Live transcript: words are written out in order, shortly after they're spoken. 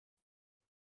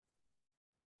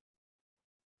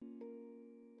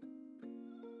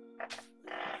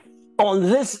On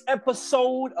this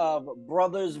episode of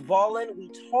Brothers Ballin', we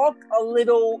talk a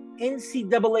little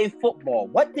NCAA football.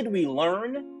 What did we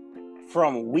learn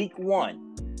from week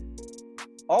one?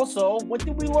 Also, what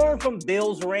did we learn from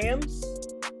Bills Rams?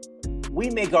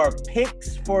 We make our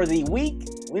picks for the week.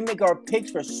 We make our picks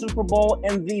for Super Bowl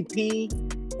MVP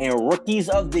and Rookies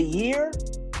of the Year.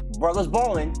 Brothers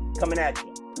Ballin' coming at you.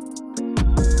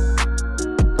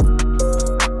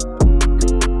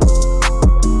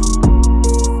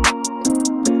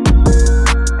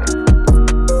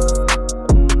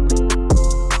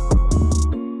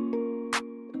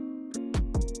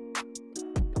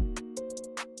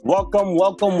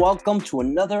 Welcome to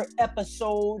another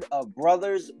episode of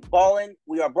Brothers Ballin'.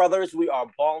 We are brothers, we are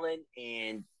ballin',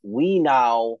 and we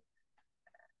now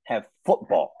have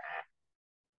football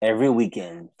every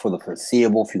weekend for the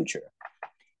foreseeable future.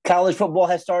 College football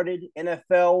has started.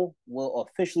 NFL will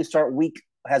officially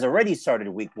has already started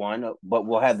week one, but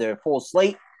will have their full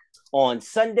slate on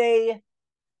Sunday.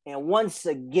 And once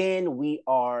again, we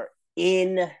are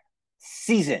in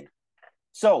season.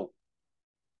 So,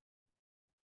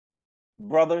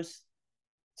 brothers,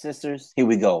 sisters, here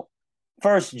we go.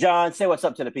 First, John, say what's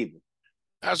up to the people.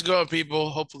 How's it going, people?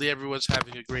 Hopefully everyone's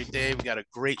having a great day. We got a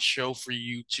great show for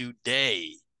you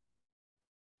today.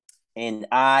 And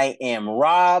I am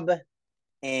Rob,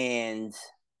 and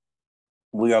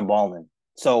we are balling.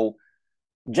 So,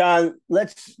 John,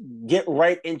 let's get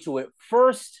right into it.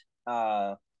 First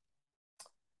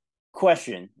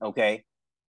question, okay?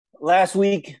 Last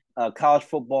week, college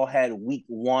football had week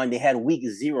one. They had week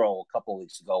 0 a couple of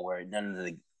weeks ago where none of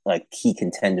the key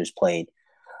contenders played.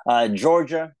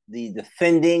 Georgia, the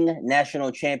defending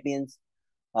national champions,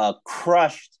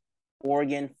 crushed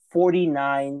Oregon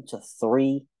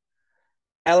 49-3.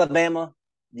 Alabama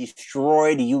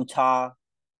destroyed Utah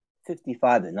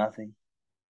 55-0.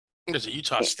 Is it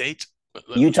Utah State?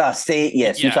 Utah State,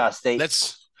 yes, yeah, Utah State.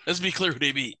 Let's be clear who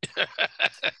they beat.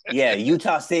 Yeah,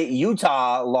 Utah State.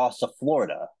 Utah lost to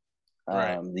Florida.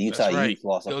 Right. The Utah Utes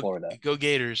lost to Florida. Go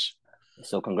Gators.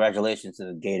 So congratulations to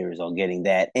the Gators on getting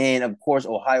that. And, of course,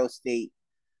 Ohio State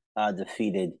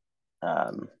defeated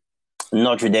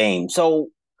Notre Dame. So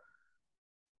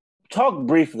talk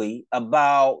briefly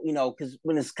about, because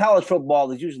when it's college football,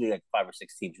 there's usually like 5 or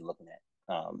 6 teams you're looking at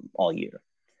all year.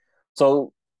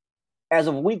 So as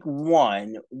of week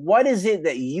one, what is it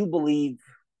that you believe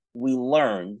we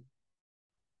learned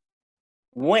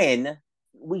when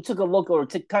we took a look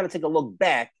take a look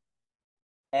back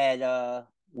at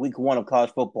week one of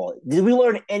college football? Did we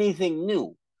learn anything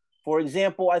new? For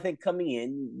example, I think coming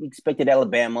in, we expected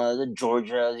Alabama, the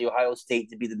Georgia, the Ohio State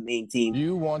to be the main team. Did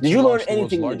you learn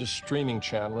anything new? Largest streaming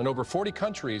channel in over 40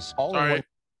 countries, all in one.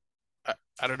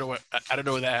 I don't know what that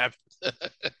happened.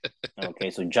 Okay,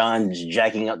 so John's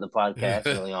jacking up the podcast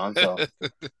early on. So,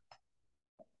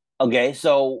 okay,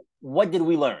 so what did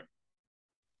we learn?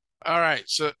 All right,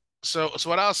 so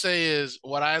what I'll say is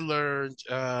what I learned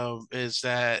is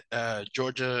that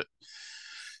Georgia.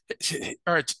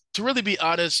 All right, to really be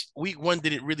honest, week one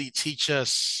didn't really teach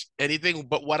us anything.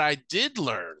 But what I did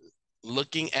learn,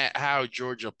 looking at how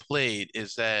Georgia played,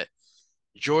 is that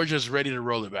Georgia's ready to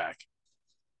roll it back.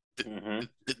 Mm-hmm.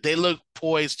 They look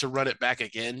poised to run it back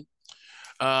again.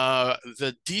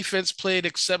 The defense played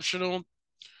exceptional.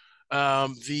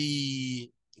 The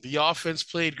offense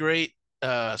played great.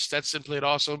 Stetson played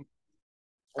awesome.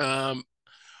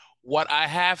 What I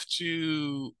have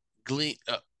to glean,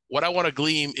 what I want to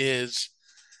glean is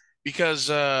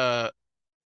because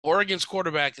Oregon's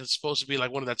quarterback is supposed to be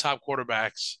like one of the top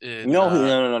quarterbacks.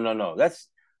 No. That's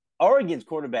Oregon's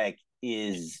quarterback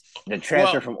is the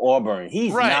transfer from Auburn.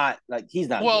 He's not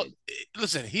Well, good.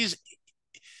 Listen,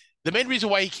 the main reason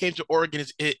why he came to Oregon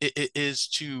is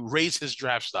to raise his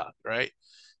draft stock, right?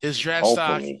 His draft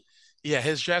stock. Yeah,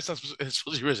 his draft stock is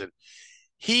supposed to be risen.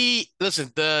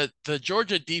 The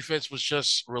Georgia defense was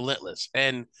just relentless.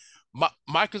 And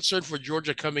my concern for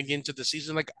Georgia coming into the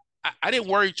season, I didn't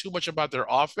worry too much about their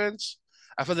offense.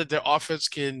 I felt that their offense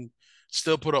can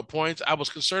still put up points. I was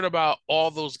concerned about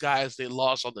all those guys they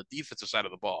lost on the defensive side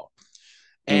of the ball.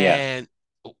 And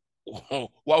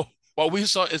what we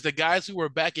saw is the guys who were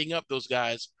backing up those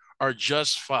guys are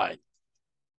just fine.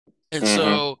 And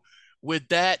so with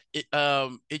that,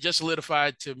 it just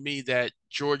solidified to me that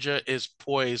Georgia is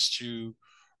poised to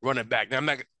run it back. Now, I'm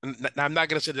not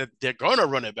going to say that they're going to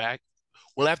run it back.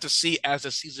 We'll have to see as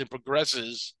the season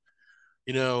progresses,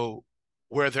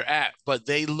 where they're at. But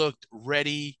they looked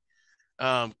ready.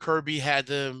 Kirby had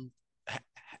them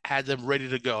ready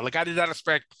to go. I did not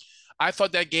expect. I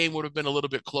thought that game would have been a little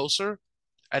bit closer.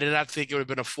 I did not think it would have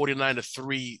been a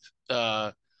 49-3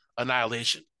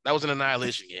 annihilation. That was an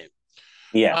annihilation game.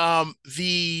 Yeah.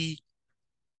 The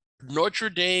Notre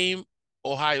Dame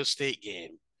Ohio State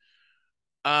game.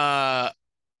 Uh,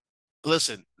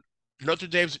 listen, Notre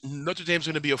Dame's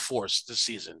going to be a force this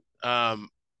season.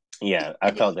 Yeah, I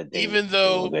even felt that even they were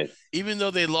though good. even though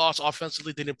they lost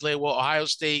offensively, they didn't play well. Ohio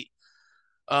State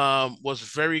was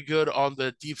very good on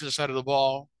the defensive side of the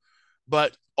ball,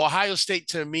 but Ohio State,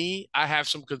 to me, I have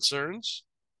some concerns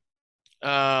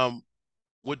um,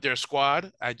 with their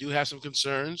squad. I do have some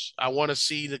concerns. I want to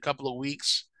see in a couple of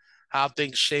weeks how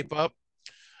things shape up.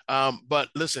 But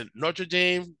listen, Notre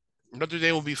Dame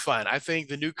will be fine. I think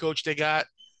the new coach they got,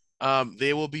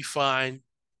 they will be fine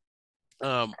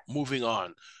moving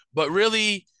on. But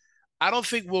really, I don't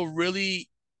think we'll really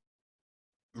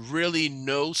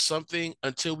know something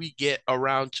until we get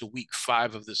around to week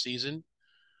 5 of the season.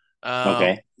 Um,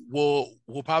 Okay. we'll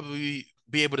probably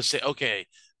be able to say, okay,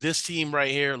 this team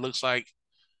right here looks like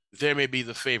they may be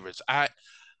the favorites.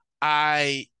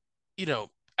 I, you know,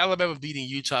 Alabama beating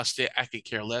Utah State, I could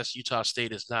care less. Utah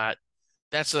State is not.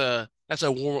 That's a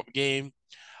warm up game.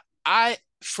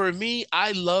 For me,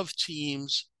 I love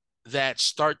teams that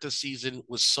start the season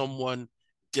with someone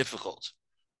difficult.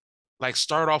 Like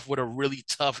start off with a really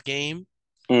tough game,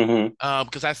 Mm-hmm.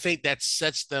 because I think that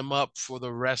sets them up for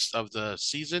the rest of the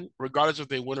season, regardless if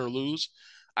they win or lose.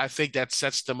 I think that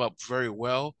sets them up very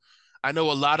well. I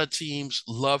know a lot of teams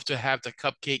love to have the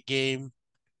cupcake game,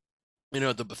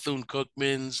 the Bethune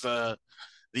Cookmans,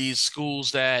 these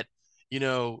schools that, you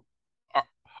know, are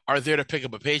are there to pick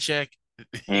up a paycheck.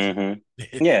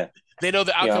 Mm-hmm. Yeah. They know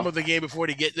the Yeah. outcome of the game before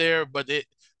they get there, but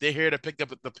they're here to pick up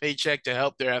the paycheck to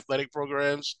help their athletic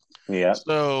programs. Yeah.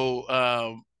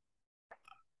 So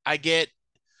I get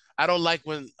I don't like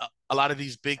when a lot of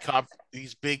these big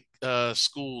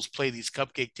schools play these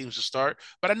cupcake teams to start,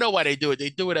 but I know why they do it. They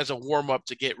do it as a warm up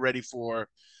to get ready for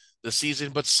the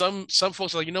season. But some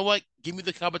folks are like, you know what? Give me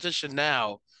the competition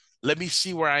now. Let me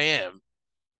see where I am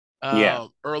Yeah.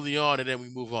 early on, and then we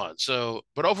move on. So,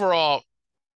 but overall,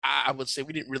 I would say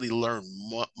we didn't really learn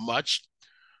much.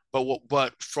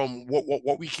 But from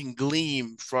what we can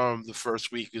glean from the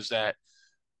first week is that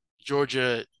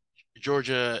Georgia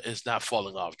Georgia is not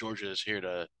falling off. Georgia is here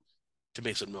to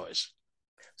make some noise.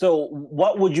 So,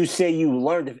 what would you say you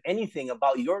learned, if anything,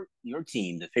 about your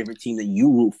team, the favorite team that you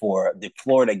root for, the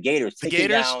Florida Gators, The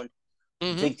Gators,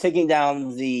 mm-hmm. taking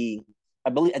down the, I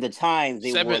believe at the time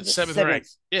they were the seventh rank,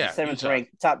 the yeah, seventh Utah.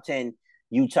 ranked top 10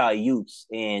 Utah Utes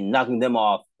and knocking them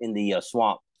off in the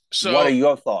swamp. What are So,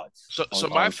 your thoughts so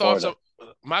on Florida?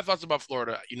 my thoughts about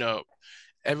Florida.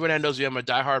 Everyone that knows me, I'm a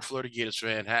diehard Florida Gators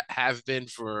fan. Have been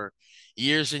for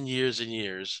years and years and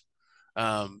years.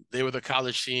 They were the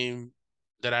college team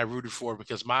that I rooted for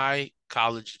because my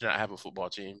college did not have a football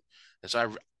team, and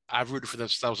so I've rooted for them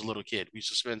since I was a little kid. We used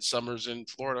to spend summers in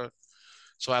Florida,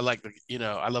 so I love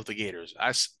the Gators.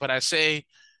 But I say,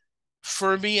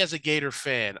 for me as a Gator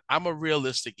fan, I'm a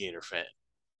realistic Gator fan.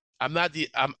 I'm not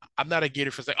a Gator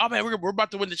fan. It's like, oh man, we're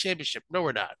about to win the championship. No,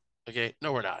 we're not. Okay,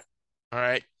 no, we're not. All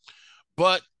right,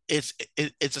 but it's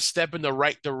a step in the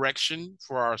right direction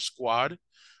for our squad.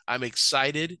 I'm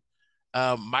excited.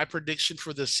 My prediction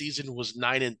for the season was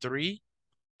 9-3.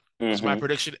 Was my Mm-hmm.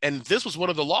 prediction, and this was one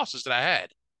of the losses that I had.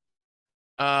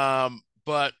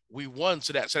 But we won,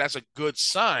 so that's a good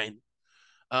sign.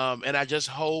 And I just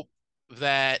hope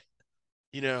that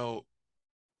you know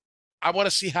I want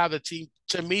to see how the team.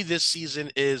 To me, this season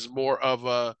is more of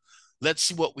a let's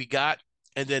see what we got,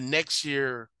 and then next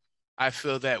year, I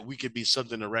feel that we could be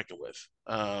something to reckon with.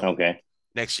 Okay.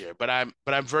 Next year. But I'm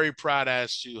very proud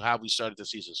as to how we started the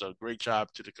season. So great job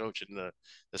to the coach and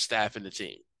the staff and the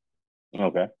team.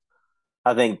 Okay.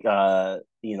 I think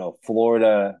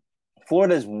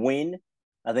Florida's win,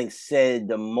 I think, said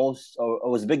the most, or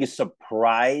was the biggest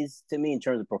surprise to me in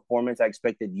terms of performance. I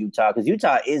expected Utah, because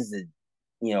Utah is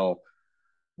you know,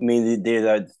 I mean,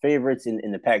 they're the favorites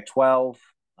in the Pac-12.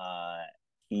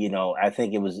 I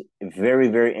think it was very,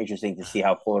 very interesting to see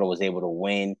how Florida was able to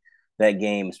win that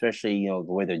game, especially the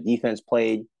way their defense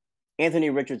played. Anthony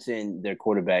Richardson, their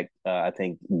quarterback, I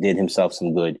think did himself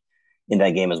some good in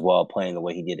that game as well, playing the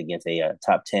way he did against a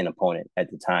top 10 opponent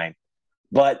at the time.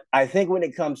 But I think when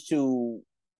it comes to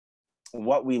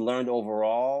what we learned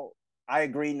overall, I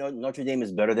agree. Notre Dame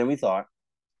is better than we thought,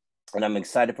 and I'm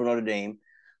excited for Notre Dame.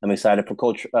 I'm excited for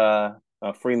Coach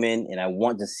Freeman, and I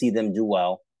want to see them do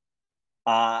well.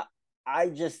 I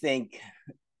just think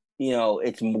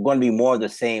it's going to be more of the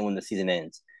same when the season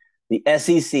ends. The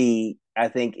SEC, I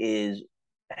think, is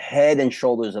head and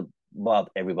shoulders above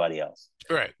everybody else.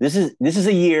 Right. This is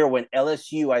a year when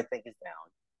LSU, I think, is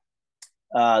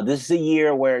down. This is a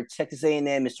year where Texas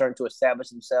A&M is starting to establish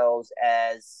themselves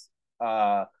as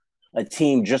a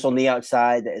team just on the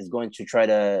outside that is going to try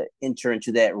to enter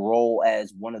into that role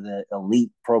as one of the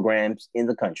elite programs in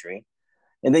the country.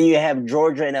 And then you have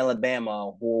Georgia and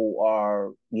Alabama who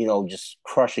are, just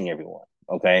crushing everyone.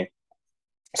 Okay.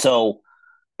 So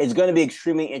it's going to be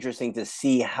extremely interesting to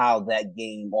see how that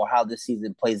game or how this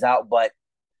season plays out. But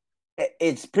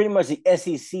it's pretty much the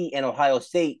SEC and Ohio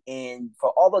State. And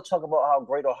for all the talk about how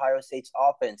great Ohio State's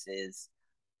offense is,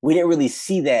 we didn't really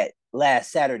see that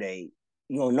last Saturday.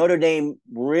 Notre Dame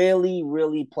really,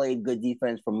 really played good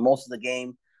defense for most of the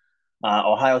game.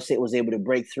 Ohio State was able to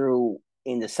break through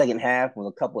in the second half with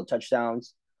a couple of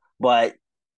touchdowns. But,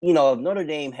 if Notre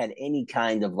Dame had any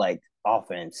kind of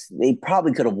offense, they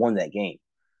probably could have won that game.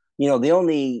 They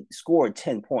only scored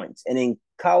 10 points. And in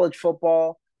college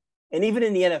football, and even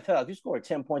in the NFL, if you score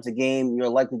 10 points a game, you're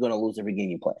likely going to lose every game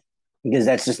you play because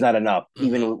that's just not enough,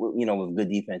 even with good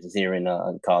defenses here in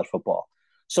college football.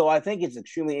 So I think it's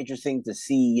extremely interesting to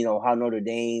see, how Notre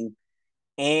Dame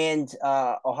and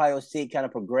Ohio State kind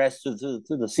of progress through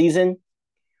the season.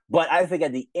 But I think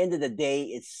at the end of the day,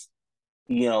 it's,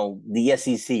 the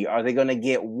SEC. Are they going to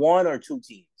get one or two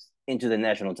teams into the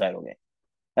national title game?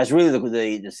 That's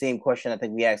really the same question I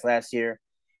think we asked last year.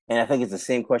 And I think it's the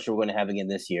same question we're going to have again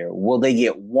this year. Will they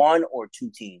get one or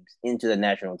two teams into the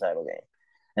national title game?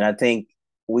 And I think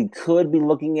we could be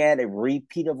looking at a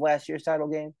repeat of last year's title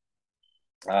game.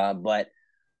 But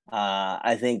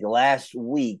I think last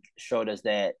week showed us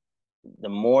that the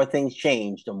more things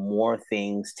change, the more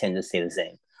things tend to stay the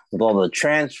same. With all the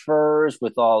transfers,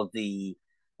 with all the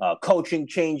coaching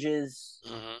changes,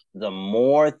 the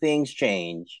more things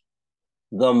change,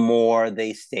 the more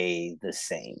they stay the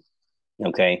same.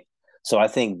 Okay. So I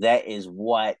think that is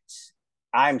what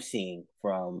I'm seeing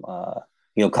from,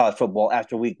 college football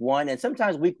after week one. And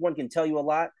sometimes week one can tell you a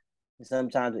lot. And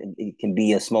sometimes it can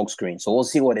be a smokescreen. So we'll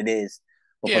see what it is.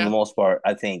 But for the most part,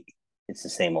 I think it's the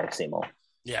same old, same old.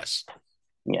 Yes.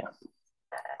 Yeah.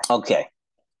 Okay.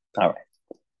 All right.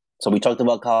 So we talked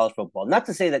about college football. Not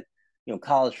to say that,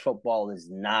 college football is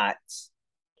not,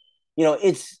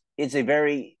 it's a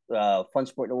very fun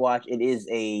sport to watch. It is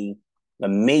a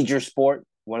major sport,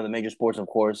 one of the major sports, of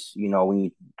course, we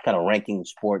kind of ranking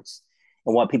sports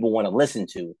and what people want to listen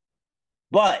to.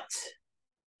 But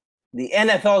the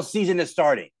NFL season is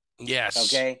starting.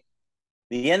 Yes. Okay.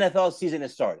 The NFL season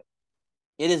is starting.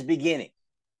 It is beginning.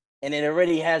 And it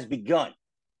already has begun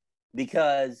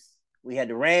because we had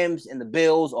the Rams and the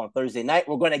Bills on Thursday night.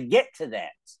 We're going to get to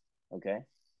that. Okay.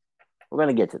 We're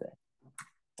going to get to that.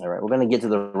 All right. We're going to get to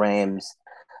the Rams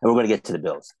and we're going to get to the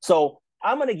Bills. So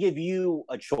I'm going to give you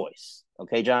a choice.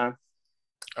 Okay, John?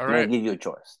 All right. I'm going to give you a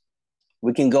choice.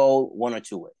 We can go one or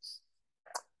two ways.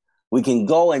 We can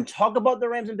go and talk about the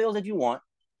Rams and Bills if you want,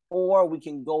 or we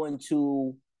can go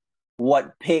into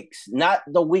what picks, not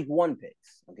the week one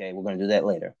picks. Okay, we're going to do that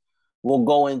later. We'll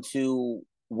go into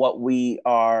what we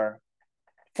are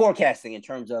forecasting in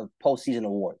terms of postseason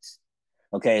awards.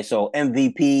 Okay, so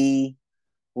MVP,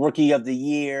 Rookie of the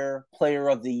Year, Player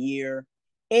of the Year,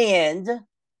 and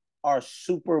our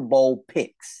Super Bowl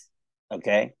picks.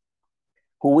 Okay,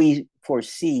 who we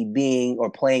foresee being or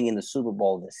playing in the Super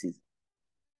Bowl this season.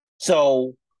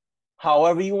 So,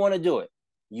 however you want to do it,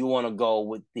 you want to go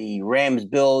with the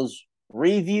Rams-Bills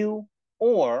review,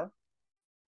 or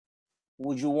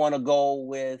would you want to go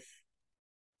with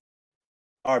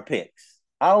our picks?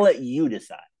 I'll let you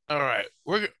decide. All right.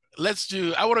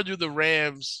 I want to do the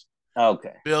Rams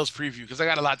Bills preview because I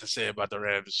got a lot to say about the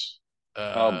Rams.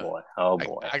 Oh boy.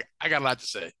 I got a lot to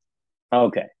say.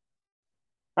 Okay.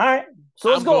 All right.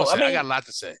 So let's go. I got a lot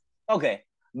to say. Okay.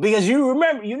 Because you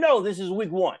remember, this is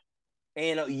week one.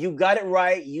 And you got it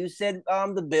right. You said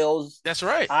the Bills. That's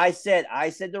right. I said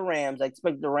the Rams. I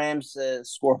expect the Rams to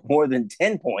score more than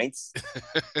 10 points,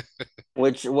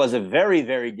 which was a very,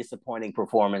 very disappointing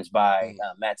performance by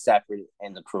Matt Stafford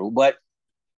and the crew. But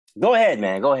go ahead,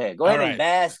 man. Go ahead and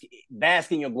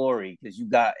bask in your glory because you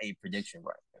got a prediction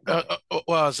right.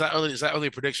 Well, it's not only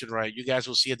a prediction right. You guys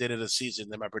will see at the end of the season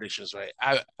that my prediction is right.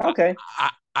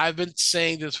 I've been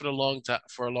saying this for a long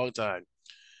time.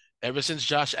 Ever since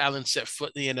Josh Allen set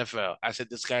foot in the NFL, I said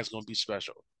this guy's going to be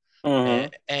special. Mm-hmm.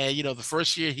 And the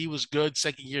first year he was good.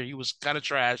 Second year he was kind of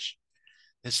trash.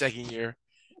 The second year,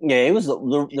 it was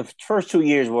the first 2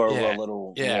 years were a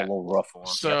little rough for him.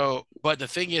 So, but the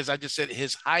thing is, I just said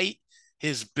his height,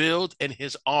 his build, and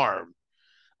his arm.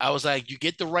 I was like, you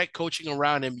get the right coaching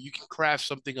around him, you can craft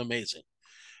something amazing.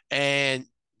 And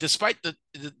despite the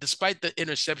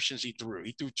interceptions he threw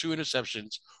 2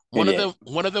 interceptions. One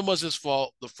of them was his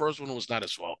fault. The first one was not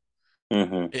his fault,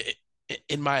 in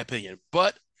my opinion.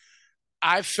 But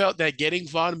I felt that getting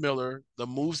Von Miller, the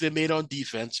moves they made on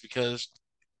defense, because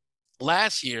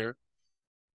last year,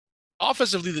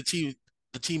 offensively, the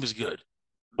team is good.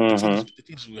 Mm-hmm. The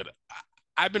team's good.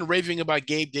 I've been raving about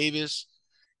Gabe Davis.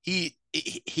 He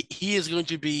is going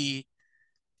to be,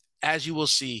 as you will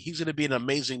see, he's going to be an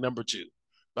amazing number 2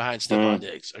 behind Stephon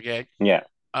Diggs. Okay. Yeah.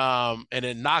 And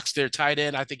then Knox, their tight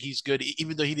end, I think he's good,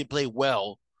 even though he didn't play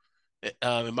well,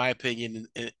 in my opinion,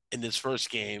 in this first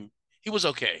game. He was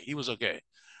okay. He was okay.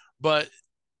 But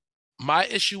my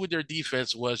issue with their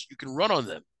defense was you can run on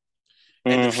them.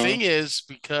 And the thing is,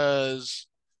 because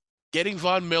getting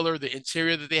Von Miller, the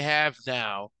interior that they have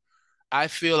now, I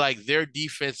feel like their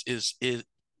defense is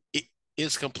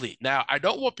complete. Now, I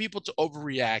don't want people to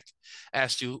overreact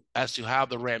as to how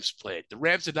the Rams played. The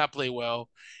Rams did not play well.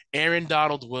 Aaron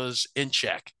Donald was in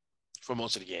check for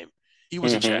most of the game. He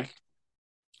was in check.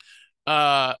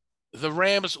 The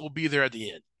Rams will be there at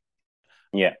the end.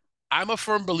 Yeah. I'm a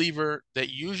firm believer that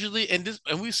usually, and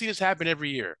we see this happen every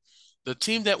year, the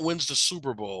team that wins the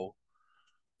Super Bowl,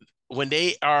 when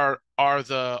they are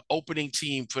the opening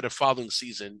team for the following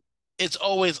season, it's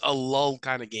always a lull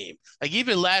kind of game. Like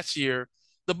even last year,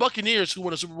 the Buccaneers, who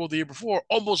won the Super Bowl the year before,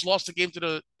 almost lost the game to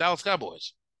the Dallas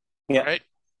Cowboys. Yeah. Right?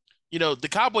 You know, the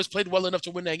Cowboys played well enough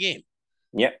to win that game.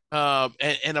 Yeah. And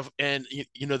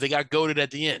they got goated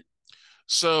at the end.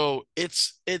 So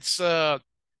it's a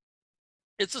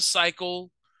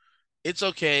cycle. It's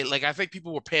okay. Like I think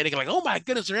people were panicking, like, oh my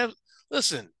goodness, the Rams.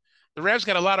 Listen, the Rams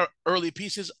got a lot of early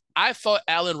pieces. I thought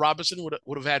Allen Robinson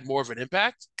would have had more of an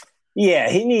impact. Yeah,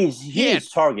 he needs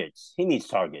targets. He needs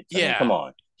targets. I mean, come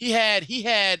on. He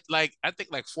had like I think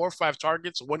like 4 or 5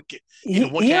 targets, one catch.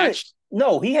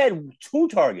 He had 2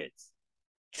 targets.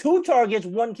 2 targets,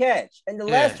 1 catch. And the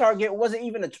last target wasn't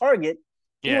even a target.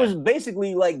 He was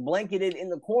basically like blanketed in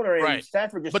the corner, and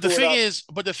Stafford just. But the thing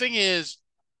is,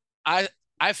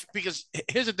 because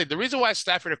here's the thing: the reason why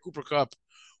Stafford and Cooper Kupp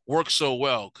work so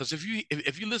well, because if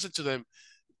you listen to them,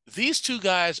 these 2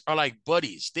 guys are like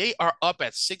buddies. They are up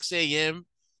at 6 a.m.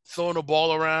 throwing the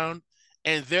ball around,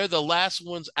 and they're the last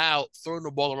ones out throwing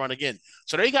the ball around again.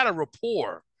 So they got a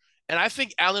rapport, and I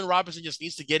think Allen Robinson just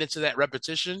needs to get into that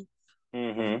repetition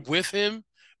with him,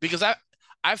 because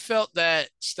I felt that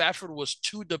Stafford was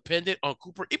too dependent on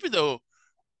Cooper, even though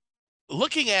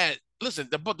the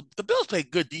Bills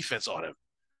played good defense on him,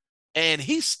 and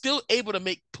he's still able to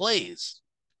make plays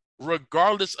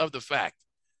regardless of the fact,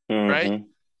 right?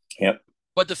 Yep.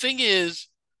 But the thing is,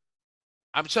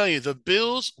 I'm telling you, the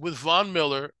Bills with Von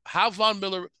Miller, Von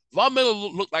Miller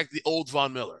looked like the old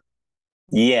Von Miller.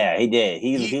 Yeah, he did.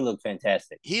 He looked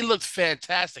fantastic. He looked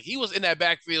fantastic. He was in that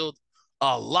backfield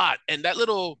a lot, and that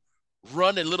little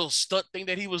run and little stunt thing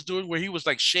that he was doing, where he was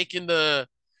like shaking the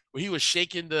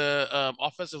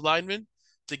offensive lineman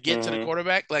to get to the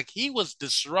quarterback, like he was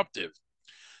disruptive.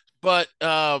 But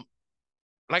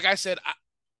like I said,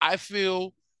 I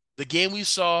feel the game we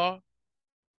saw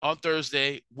on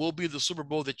Thursday will be the Super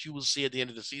Bowl that you will see at the end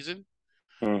of the season.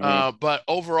 But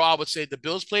overall, I would say the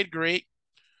Bills played great.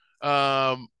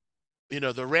 The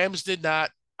Rams did not.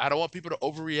 I don't want people to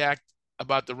overreact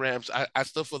about the Rams. I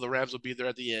still feel the Rams will be there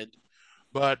at the end.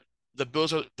 But the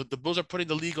Bills are putting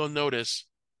the league on notice.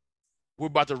 We're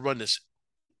about to run this.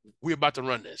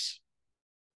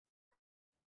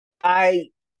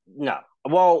 No.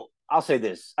 Well, I'll say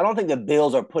this. I don't think the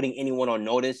Bills are putting anyone on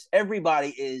notice. Everybody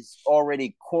is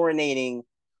already coronating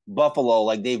Buffalo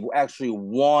like they've actually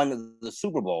won the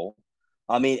Super Bowl.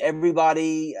 I mean,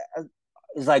 everybody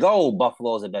is like, "Oh,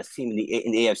 Buffalo is the best team in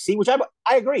the AFC," which I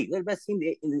agree. They're the best team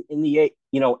in the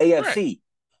AFC. Right.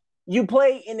 You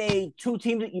play in a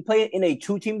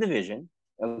 2-team division,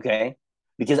 okay?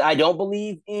 Because I don't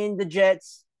believe in the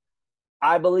Jets.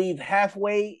 I believe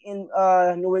halfway in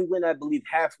New England. I believe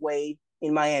halfway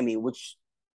in Miami, which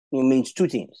means 2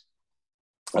 teams.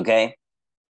 Okay.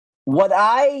 What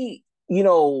I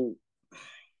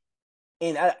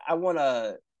want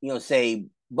to, say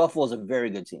Buffalo's a very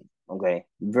good team. Okay.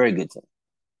 Very good team.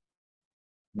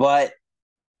 But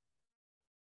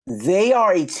they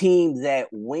are a team that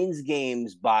wins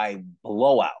games by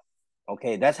blowout.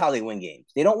 Okay. That's how they win games.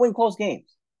 They don't win close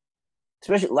games.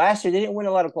 Especially last year, they didn't win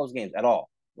a lot of close games at all.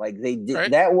 Like they did.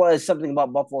 Right. That was something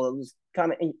about Buffalo that was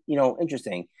kind of,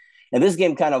 interesting. And this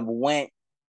game kind of went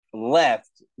left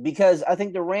because I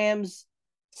think the Rams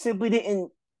simply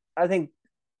didn't,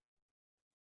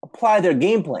 apply their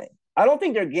game plan. I don't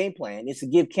think their game plan is to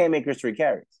give Cam Akers 3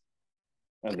 carries.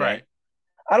 Okay. Right.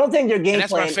 I don't think their game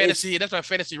that's plan that's my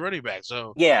fantasy running back.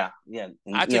 So yeah.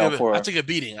 I took a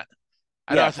beating.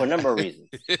 For a number of reasons.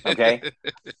 Okay.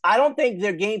 I don't think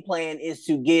their game plan is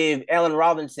to give Allen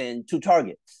Robinson 2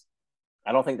 targets.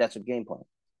 I don't think that's a game plan.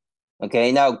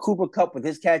 Okay, now Cooper Kupp with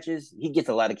his catches, he gets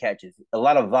a lot of catches, a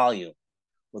lot of volume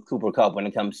with Cooper Kupp when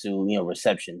it comes to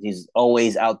receptions. He's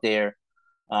always out there.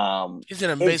 He's an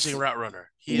amazing It's route runner.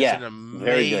 He is yeah, an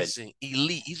very good. amazing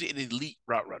elite. He's an elite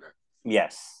route runner.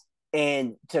 Yes,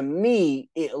 and to me,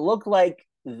 it looked like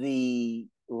the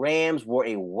Rams were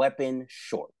a weapon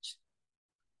short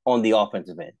on the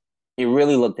offensive end. It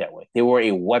really looked that way. They were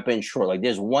a weapon short. Like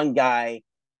there's one guy,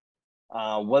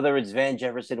 whether it's Van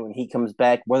Jefferson when he comes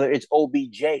back, whether it's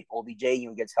OBJ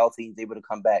gets healthy and is able to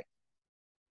come back.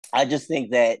 I just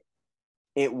think that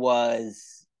it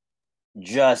was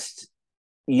just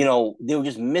they were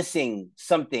just missing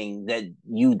something that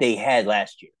they had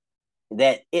last year,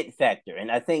 that it factor. And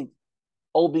I think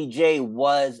OBJ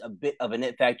was a bit of an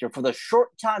it factor for the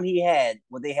short time he had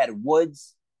when they had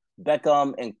Woods,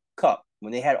 Beckham, and Kupp.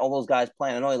 When they had all those guys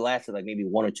playing, I know it lasted like maybe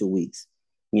 1 or 2 weeks,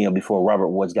 before Robert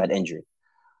Woods got injured.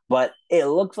 But it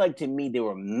looks like to me they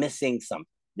were missing something.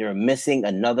 They were missing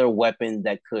another weapon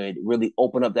that could really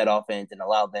open up that offense and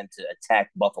allow them to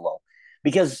attack Buffalo.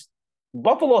 Because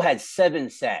Buffalo had 7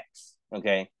 sacks.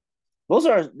 Okay.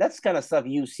 That's kind of stuff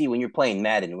you see when you're playing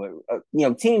Madden.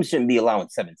 Teams shouldn't be allowing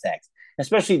 7 sacks,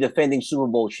 especially defending Super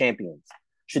Bowl champions.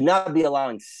 Should not be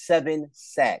allowing 7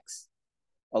 sacks.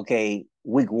 Okay,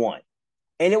 week 1.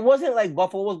 And it wasn't like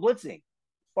Buffalo was blitzing.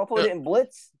 Buffalo didn't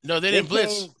blitz. No, they didn't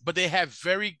blitz, but they have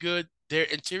very good their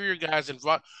interior guys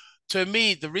involved. To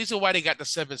me, the reason why they got the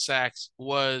 7 sacks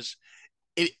was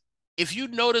if you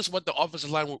notice what the offensive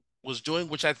line was doing,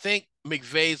 which I think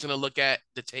McVay's going to look at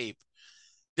the tape.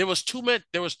 There was too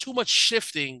much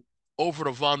shifting over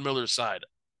to Von Miller's side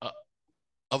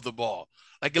of the ball.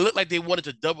 Like it looked like they wanted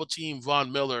to double team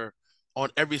Von Miller on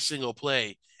every single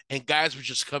play, and guys were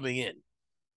just coming in.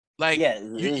 Like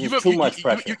too much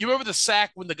pressure. You remember the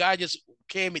sack when the guy just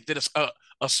came and did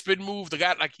a spin move? The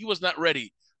guy he was not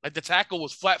ready. Like the tackle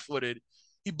was flat footed.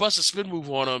 He busted a spin move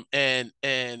on him,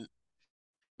 and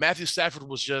Matthew Stafford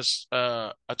was just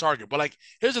a target. But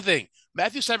here's the thing: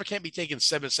 Matthew Stafford can't be taking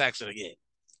 7 sacks in a game.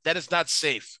 That is not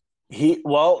safe. He's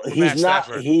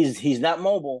not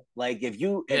mobile. Like if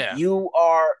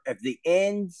the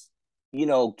ends,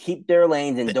 keep their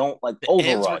lanes and don't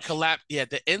overrush.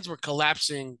 The ends were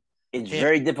collapsing. It's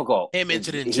very difficult.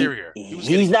 Into the interior.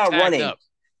 He's not running. Up.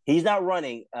 He's not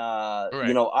running. Out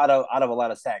of a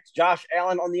lot of sacks. Josh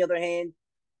Allen, on the other hand,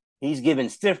 he's giving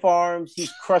stiff arms.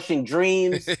 He's crushing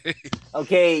dreams.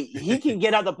 Okay, he can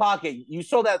get out of the pocket. You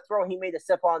saw that throw he made to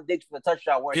Stephon Diggs for the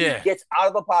touchdown, where he gets out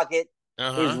of the pocket,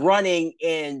 is running,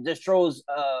 and just throws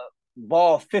a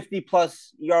ball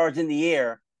 50-plus yards in the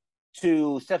air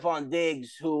to Stephon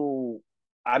Diggs, who,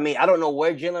 I don't know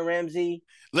where Jalen Ramsey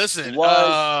was.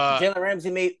 Jalen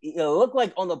Ramsey looked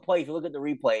like on the play, if you look at the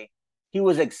replay, he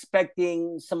was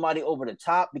expecting somebody over the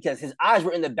top because his eyes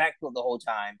were in the backfield the whole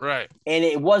time. Right. And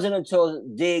it wasn't until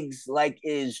Diggs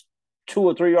is 2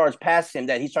 or 3 yards past him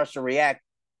that he starts to react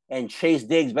and chase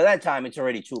Diggs. By that time, it's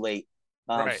already too late.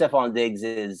 Stephon Diggs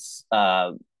is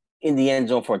in the end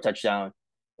zone for a touchdown.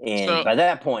 And by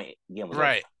that point, the game was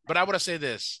over. But I want to say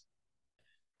this.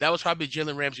 That was probably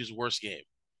Jalen Ramsey's worst game.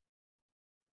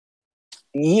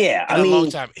 Yeah. In a long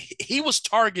time. He was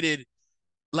targeted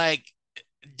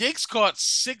Diggs caught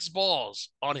 6 balls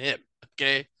on him.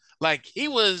 Okay. He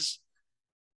was,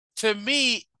 to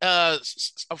me,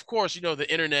 of course,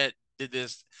 the internet did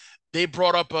this. They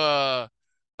brought up a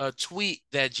tweet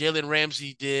that Jalen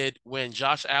Ramsey did when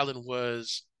Josh Allen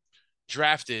was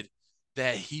drafted,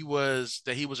 that he was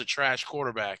a trash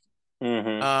quarterback.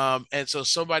 Mm-hmm. And so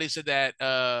somebody said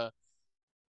that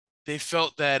they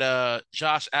felt that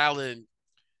Josh Allen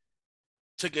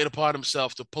took it upon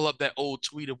himself to pull up that old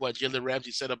tweet of what Jalen Ramsey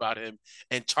said about him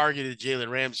and targeted Jalen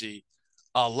Ramsey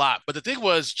a lot. But the thing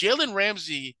was, Jalen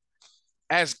Ramsey,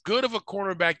 as good of a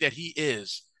cornerback that he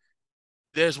is,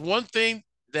 there's one thing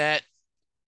that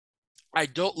I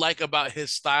don't like about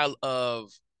his style of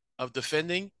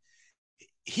defending.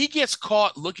 He gets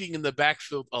caught looking in the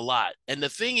backfield a lot. And the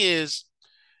thing is,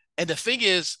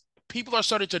 people are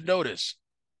starting to notice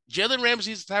Jalen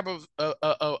Ramsey's the type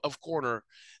of corner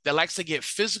that likes to get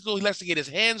physical. He likes to get his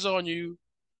hands on you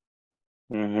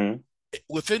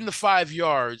within the 5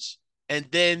 yards and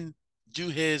then do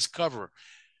his cover.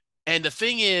 And the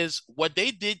thing is, what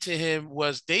they did to him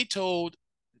was they told,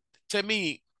 to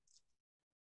me,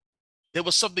 there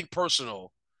was something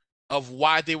personal of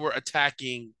why they were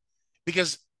attacking.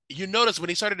 Because you notice when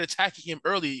he started attacking him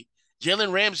early,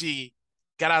 Jalen Ramsey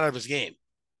got out of his game.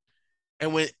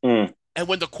 And when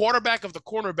the quarterback of the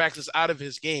cornerbacks is out of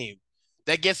his game,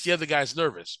 that gets the other guys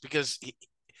nervous because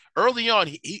early on,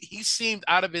 he seemed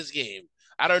out of his game.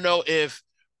 I don't know if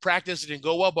practice didn't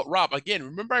go well, but Rob, again,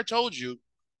 remember I told you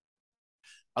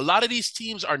A lot of these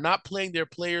teams are not playing their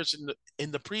players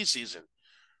in the preseason.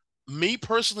 Me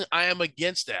personally, I am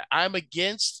against that. I am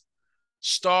against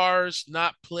stars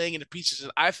not playing in the preseason.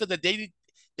 I feel that they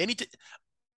need to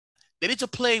they need to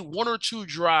play one or two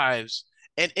drives.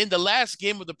 And in the last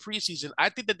game of the preseason, I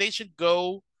think that they should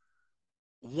go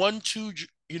one, two,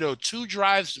 two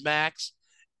drives max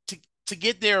to to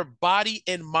get their body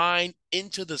and mind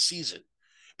into the season.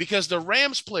 Because the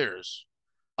Rams players,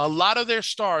 a lot of their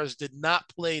stars did not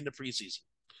play in the preseason.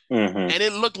 Mm-hmm. And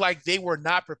it looked like they were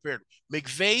not prepared.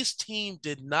 McVay's team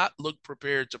did not look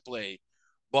prepared to play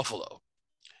Buffalo.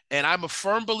 And I'm a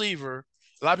firm believer.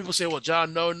 A lot of people say, well,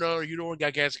 John, no, you don't want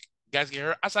guys get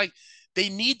hurt. I was like, they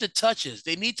need the touches.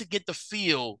 They need to get the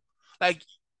feel. Like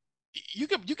you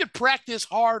could practice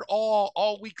hard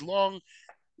all week long.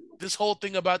 This whole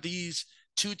thing about these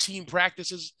two-team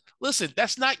practices. Listen,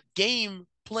 that's not game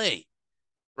play,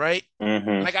 right?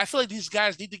 Mm-hmm. Like I feel like these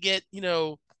guys need to get,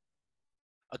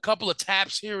 a couple of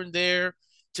taps here and there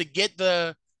to get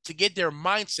their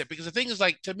mindset. Because the thing is,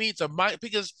 like, to me, it's a mind,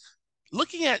 because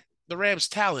looking at the Rams'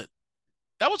 talent,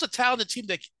 that was a talented team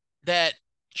that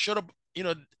should have,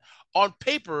 on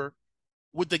paper,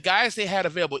 with the guys they had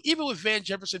available, even with Van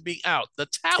Jefferson being out, the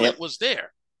talent was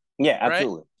there. Yeah,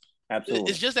 absolutely. Right? Absolutely.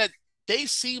 It's just that they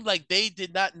seemed like they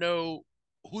did not know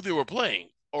who they were playing,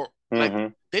 or like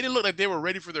they didn't look like they were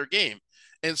ready for their game.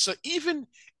 And so even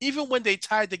when they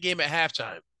tied the game at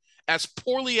halftime, as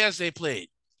poorly as they played,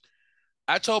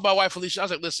 I told my wife Felicia, I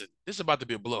was like, listen, this is about to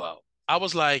be a blowout. I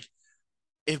was like,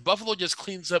 if Buffalo just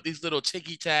cleans up these little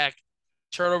ticky-tack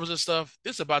turnovers and stuff,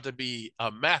 this is about to be a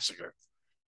massacre.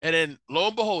 And then lo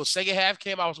and behold, second half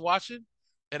came, I was watching,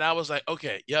 and I was like,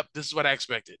 okay, yep, this is what I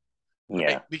expected. Yeah.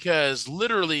 Right? Because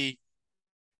literally,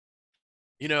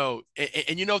 and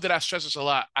you know that I stress this a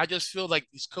lot. I just feel like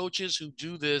these coaches who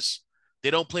do this, they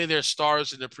don't play their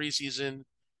stars in the preseason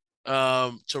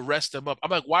to rest them up. I'm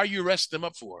like, why are you resting them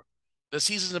up for? The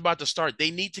season's about to start.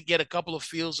 They need to get a couple of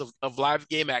feels of live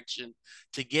game action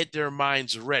to get their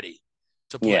minds ready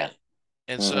to play. Yeah.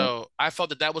 And so I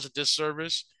felt that was a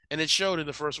disservice, and it showed in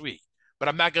the first week. But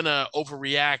I'm not going to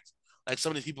overreact like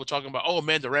some of these people talking about, oh,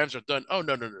 man, the Rams are done. Oh,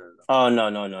 no. Oh,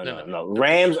 no.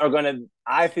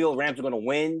 I feel Rams are going to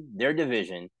win their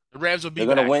division. The Rams will be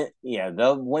They're going to win. Yeah,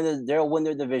 they'll win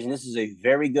their division. This is a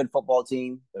very good football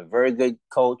team, a very good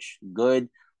coach, good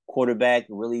quarterback,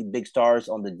 really big stars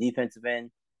on the defensive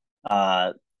end.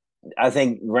 I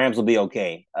think Rams will be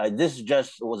okay. This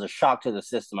just was a shock to the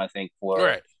system, I think,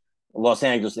 for Los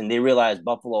Angeles, and they realized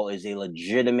Buffalo is a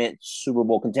legitimate Super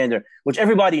Bowl contender, which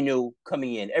everybody knew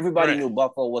coming in. Everybody knew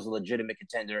Buffalo was a legitimate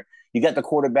contender. You got the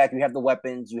quarterback, you have the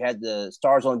weapons, you had the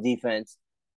stars on defense.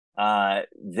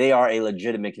 They are a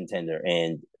legitimate contender,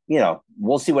 and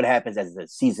we'll see what happens as the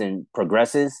season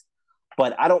progresses.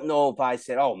 But I don't know if I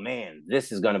said, "Oh man,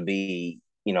 this is going to be,"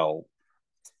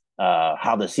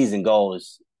 how the season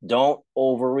goes. Don't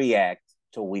overreact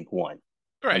to week one.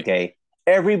 Right. Okay.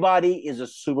 Everybody is a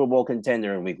Super Bowl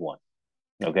contender in week one.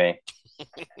 Okay.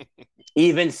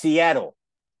 Even Seattle.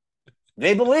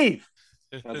 They believe.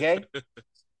 Okay.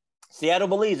 Seattle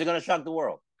believes they're going to shock the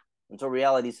world until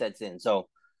reality sets in. So,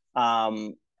 I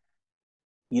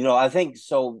think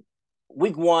so.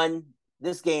 Week one,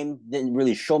 this game didn't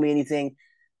really show me anything.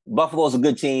 Buffalo's a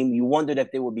good team. You wondered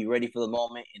if they would be ready for the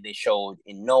moment, and they showed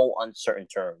in no uncertain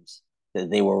terms that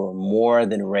they were more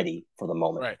than ready for the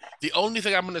moment. Right. The only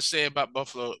thing I'm going to say about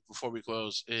Buffalo before we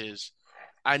close is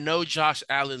I know Josh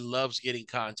Allen loves getting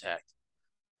contact.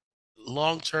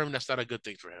 Long term, that's not a good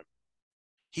thing for him.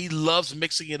 He loves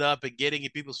mixing it up and getting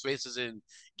in people's faces and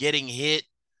getting hit.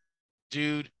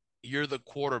 Dude, you're the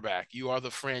quarterback. You are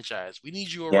the franchise. We need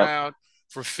you around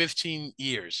for 15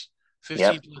 years,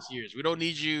 15 plus years. We don't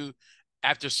need you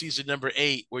after season number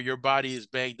 8 where your body is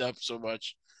banged up so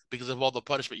much because of all the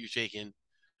punishment you've taken.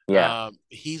 Yeah.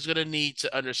 He's going to need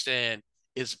to understand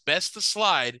it's best to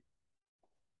slide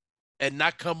and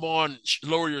not come on,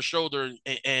 lower your shoulder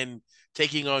and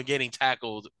taking on getting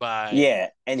tackled by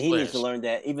and he players. Needs to learn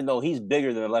that even though he's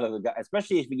bigger than a lot of the guys,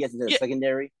 especially if he gets into the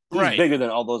secondary, he's bigger than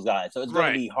all those guys. So it's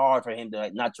going to be hard for him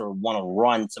to not to want to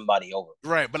run somebody over.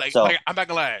 Right, but I'm not going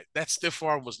to lie. That stiff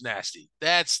arm was nasty.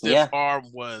 That stiff arm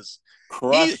was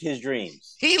crushed his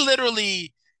dreams. He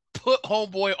literally put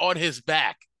homeboy on his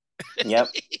back. Yep.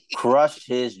 Crushed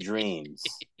his dreams.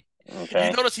 Okay.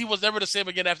 You notice he was never the same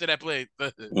again after that play.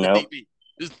 Nope. He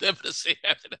was never the same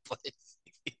after that play.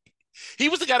 He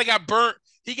was the guy that got burnt.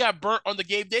 He got burnt on the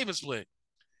Gabe Davis play.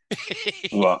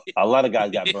 Well, a lot of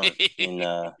guys got burnt in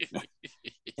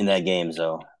that game.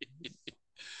 So,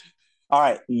 all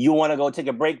right, you want to go take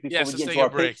a break before we get into our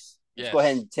picks? Let's go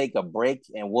ahead and take a break,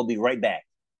 and we'll be right back.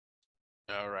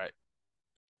 All right.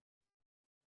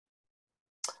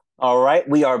 All right,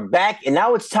 we are back, and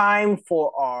now it's time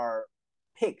for our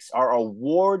picks, our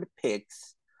award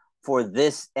picks for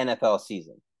this NFL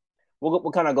season.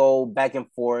 We'll kind of go back and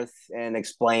forth and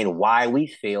explain why we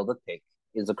feel the pick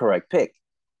is the correct pick.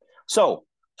 So,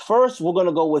 first, we're going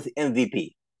to go with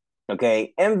MVP.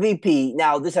 Okay, MVP.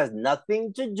 Now, this has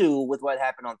nothing to do with what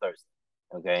happened on Thursday.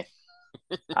 Okay,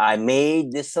 I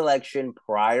made this selection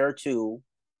prior to,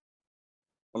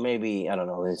 or maybe, I don't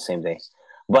know, the same day.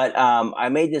 But I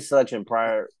made this selection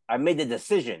prior. I made the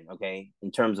decision, okay,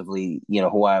 in terms of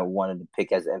who I wanted to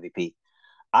pick as MVP.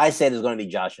 I said it's going to be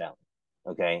Josh Allen.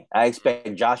 Okay, I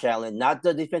expect Josh Allen, not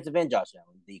the defensive end Josh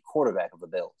Allen, the quarterback of the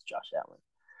Bills, Josh Allen.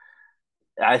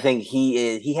 I think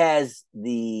he has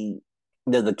the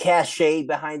cachet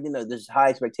behind him. There's high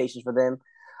expectations for them.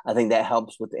 I think that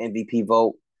helps with the MVP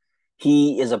vote.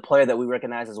 He is a player that we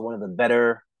recognize as one of the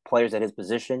better players at his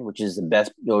position, which is the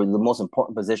best or the most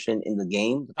important position in the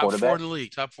game, the quarterback.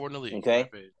 Top four in the league. Okay.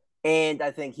 And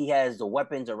I think he has the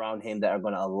weapons around him that are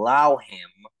going to allow him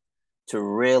to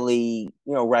really,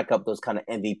 rack up those kind of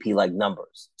MVP-like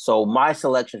numbers. So my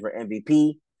selection for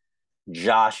MVP,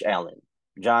 Josh Allen.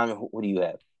 John, who do you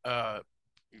have?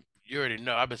 You already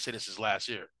know. I've been saying this since last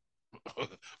year.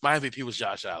 My MVP was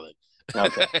Josh Allen.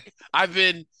 Okay. I've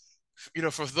been,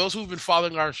 for those who've been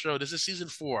following our show, this is season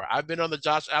 4. I've been on the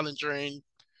Josh Allen train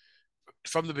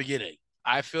from the beginning.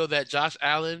 I feel that Josh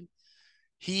Allen,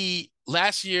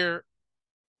 last year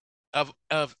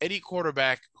of any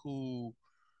quarterback who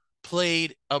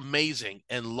played amazing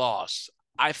and lost,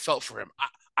 I felt for him.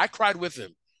 I cried with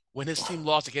him when his team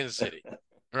lost to Kansas City,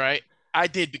 right? I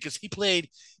did, because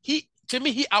to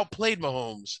me, he outplayed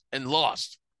Mahomes and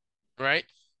lost, right?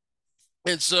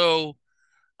 And so,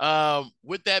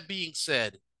 with that being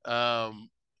said,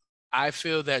 I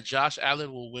feel that Josh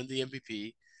Allen will win the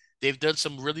MVP. They've done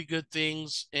some really good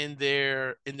things in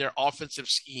their offensive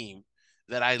scheme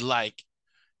that I like.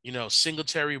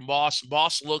 Singletary, Moss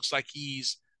looks like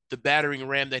he's the battering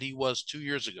ram that he was 2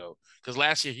 years ago. Because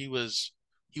last year he was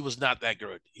not that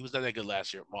good. He was not that good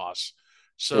last year, Moss.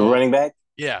 So the running back?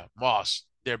 Yeah, Moss,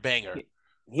 their banger.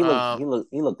 He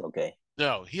looked okay.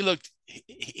 No, he looked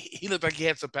like he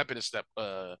had some pep in his step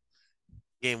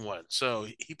game 1. So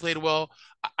he played well.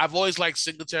 I've always liked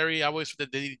Singletary. I always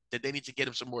thought that they need to get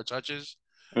him some more touches.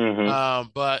 Mm-hmm.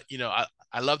 But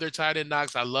I love their tight end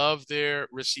Knox. I love their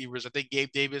receivers. I think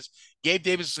Gabe Davis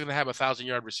is going to have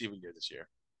 1,000-yard receiving year this year.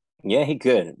 Yeah, he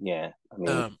could. Yeah, I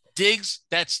mean, Diggs,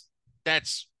 that's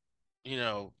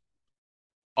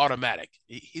automatic.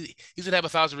 He's going to have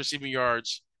 1,000 receiving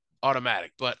yards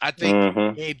automatic. But I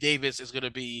think Gabe Davis is going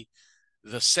to be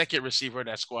the second receiver in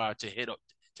that squad to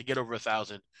get over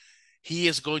 1,000. He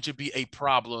is going to be a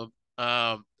problem.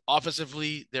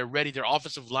 Offensively, they're ready. Their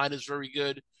offensive line is very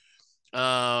good.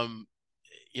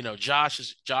 Josh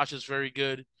is very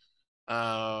good.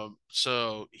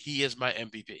 So he is my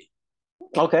MVP.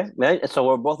 Okay, so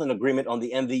we're both in agreement on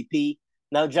the MVP.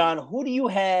 Now, John, who do you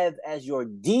have as your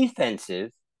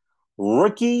defensive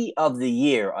rookie of the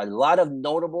year? A lot of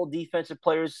notable defensive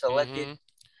players selected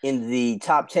in the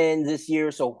top 10 this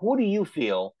year. So who do you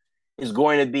feel is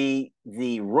going to be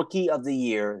the rookie of the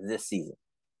year this season?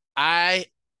 I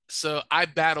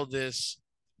battled this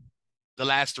the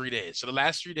last 3 days. So the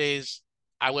last 3 days,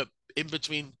 I went in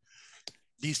between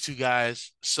these two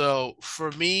guys. So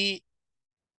for me,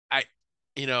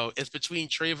 it's between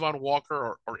Trayvon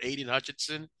Walker or Aiden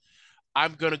Hutchinson.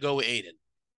 I'm going to go with Aiden.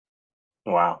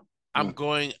 Wow. I've been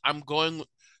going,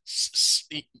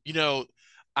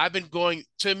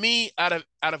 to me, out of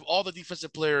all the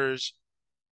defensive players,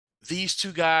 these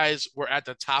two guys were at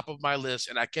the top of my list,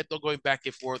 and I kept on going back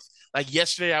and forth. Like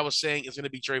yesterday, I was saying it's going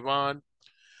to be Trayvon,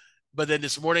 but then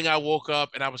this morning I woke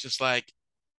up and I was just like,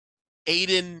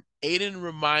 Aiden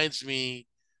reminds me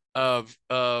of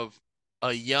a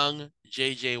young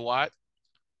J.J. Watt.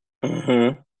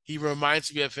 He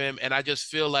reminds me of him, and I just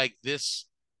feel like this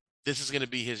is going to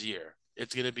be his year.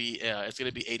 It's going to be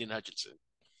Aiden Hutchinson.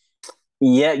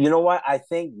 Yeah, you know what? I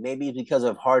think maybe it's because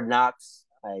of Hard Knocks.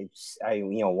 I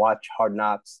watch Hard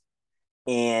Knocks,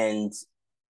 and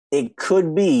it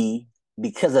could be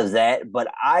because of that.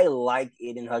 But I like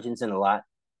Aiden Hutchinson a lot.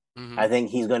 I think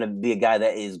he's going to be a guy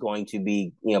that is going to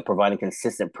be, providing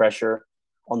consistent pressure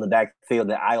on the backfield.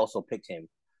 That I also picked him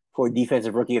for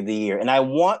Defensive Rookie of the Year, and I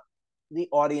want the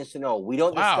audience to know we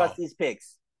don't discuss these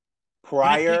picks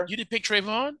prior. You didn't pick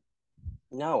Trayvon?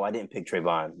 No, I didn't pick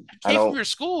Trayvon. He came from your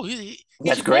school.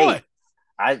 That's great.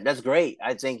 That's great.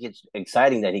 I think it's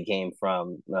exciting that he came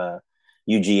from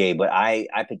UGA, but I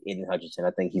picked Aiden Hutchinson.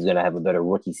 I think he's going to have a better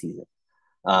rookie season.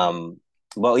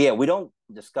 But yeah, we don't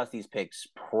discussed these picks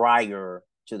prior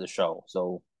to the show.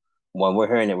 So when we're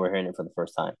hearing it for the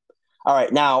first time. All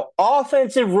right, now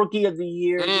offensive rookie of the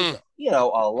year.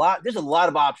 There's a lot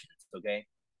of options. Okay,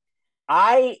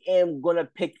 I am gonna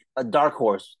pick a dark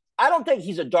horse. I don't think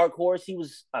he's a dark horse. He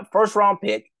was a first round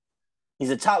pick.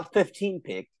 He's a top 15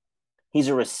 pick. He's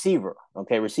a receiver.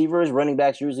 Okay, receivers, running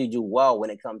backs usually do well when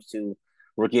it comes to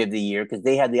rookie of the year because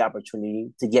they have the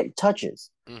opportunity to get touches.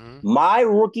 My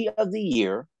rookie of the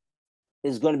year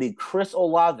is going to be Chris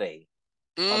Olave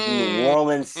of the New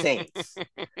Orleans Saints.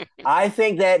 I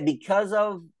think that because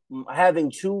of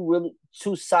having two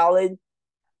solid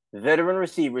veteran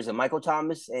receivers and Michael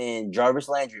Thomas and Jarvis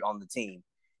Landry on the team,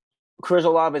 Chris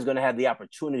Olave is going to have the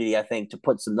opportunity, I think, to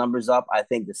put some numbers up. I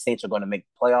think the Saints are going to make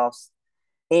the playoffs.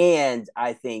 And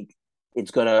I think it's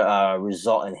going to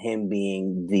result in him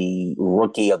being the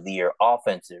rookie of the year,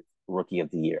 offensive rookie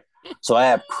of the year. So I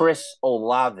have Chris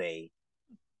Olave,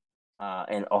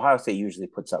 and Ohio State usually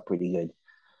puts up pretty good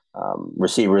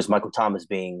receivers, Michael Thomas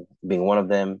being one of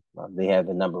them. They have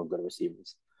a number of good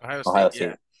receivers. Ohio State.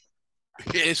 Yeah.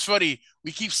 It's funny.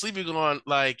 We keep sleeping on,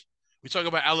 like, we talk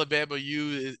about Alabama.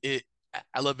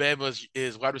 Alabama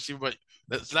is wide receiver, but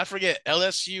let's not forget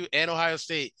LSU and Ohio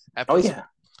State. I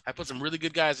put some really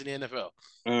good guys in the NFL.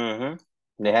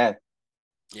 Mm-hmm. They have.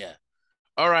 Yeah.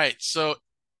 All right. So,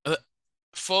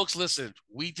 folks, listen,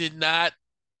 we did not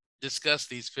discuss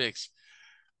these picks,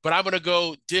 but I'm going to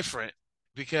go different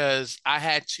because I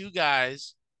had two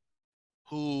guys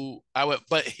who I went,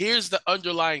 but here's the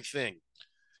underlying thing.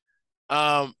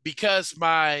 Because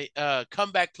my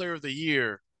comeback player of the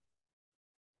year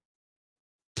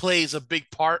plays a big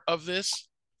part of this,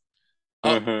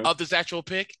 of this actual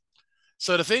pick.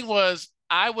 So the thing was,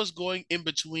 I was going in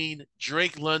between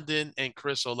Drake London and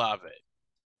Chris Olave.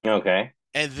 Okay.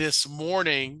 And this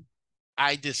morning,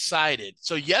 I decided.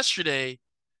 So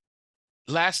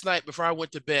last night before I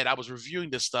went to bed, I was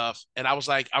reviewing this stuff, and I was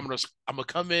like, I'm gonna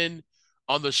come in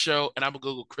on the show, and I'm gonna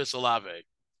go with Chris Olave.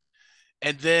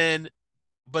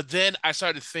 But then I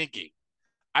started thinking,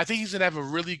 I think he's gonna have a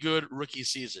really good rookie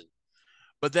season.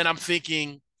 But then I'm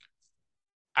thinking,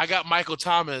 I got Michael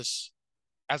Thomas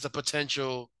as a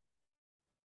potential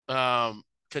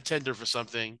contender for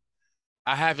something.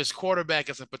 I have his quarterback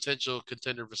as a potential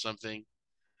contender for something.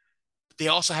 They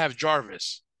also have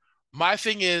Jarvis. My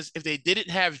thing is, if they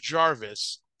didn't have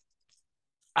Jarvis,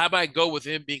 I might go with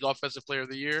him being offensive player of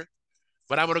the year,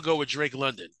 but I'm going to go with Drake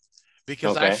London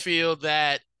because I feel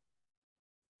that,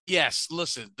 yes,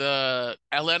 listen, the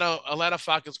Atlanta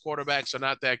Falcons quarterbacks are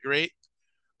not that great,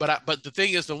 but the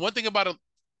thing is, the one thing about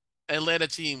Atlanta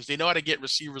teams, they know how to get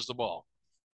receivers the ball.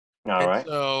 All right.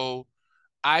 So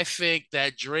I think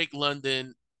that Drake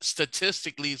London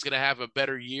statistically is going to have a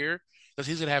better year because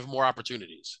he's going to have more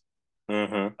opportunities.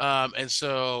 And I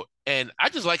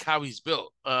just like how he's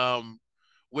built,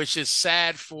 which is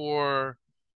sad for,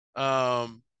 what's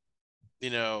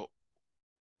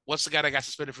the guy that got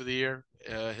suspended for the year?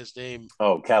 His name.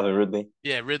 Oh, Calvin Ridley.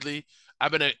 Yeah, Ridley.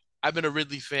 I've been a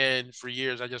Ridley fan for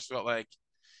years. I just felt like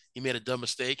he made a dumb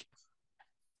mistake.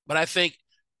 But I think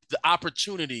the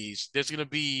opportunities there's going to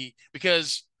be,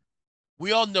 because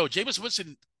we all know Jameis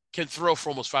Winston can throw for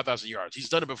almost 5,000 yards. He's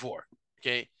done it before.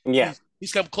 Okay. Yeah.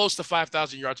 He's come close to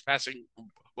 5,000 yards passing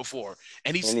before,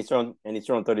 and he's thrown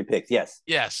 30 picks. Yes.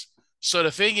 Yes. So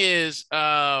the thing is,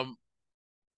 I'm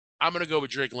going to go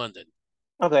with Drake London.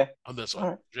 Okay. On this one,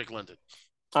 right. Drake London.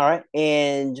 All right.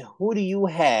 And who do you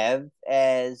have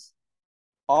as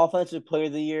offensive player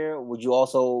of the year? Are you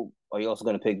also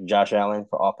going to pick Josh Allen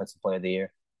for offensive player of the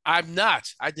year? I'm not.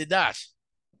 I did not.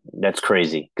 That's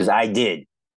crazy because I did.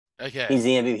 Okay. He's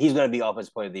the MVP. He's going to be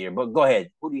offensive player of the year. But go ahead.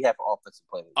 Who do you have for offensive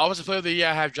player of the year? Offensive player of the year,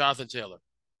 I have Jonathan Taylor.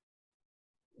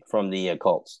 From the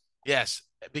Colts. Yes,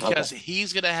 because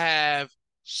he's going to have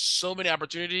so many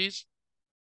opportunities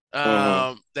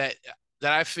that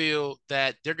I feel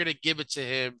that they're going to give it to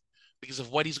him because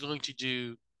of what he's going to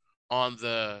do on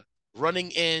the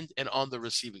running end and on the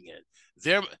receiving end.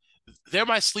 They're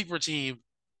my sleeper team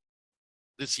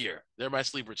this year. They're my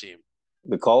sleeper team.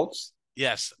 The Colts?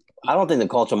 Yes. I don't think the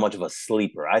Colts are much of a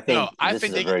sleeper. I think this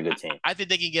is a very good team. I think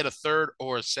they can get a third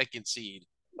or a second seed.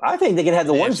 I think they can have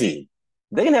the one seed.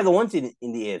 They can have the one seed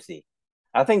in the AFC.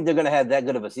 I think they're going to have that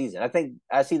good of a season.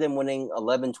 I see them winning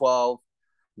 11, 12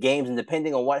 games, and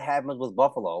depending on what happens with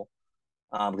Buffalo,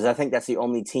 because I think that's the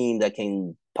only team that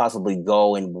can possibly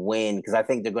go and win, because I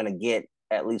think they're going to get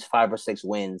at least 5 or 6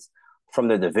 wins from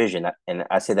their division, and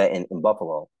I say that in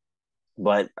Buffalo.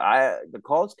 But the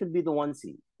Colts could be the one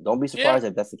seed. Don't be surprised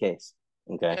if that's the case.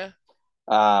 Okay.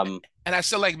 Yeah. And I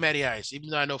still like Matty Ice, even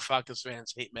though I know Falcons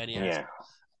fans hate Matty Ice. Yeah.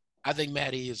 I think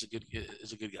Matty is a good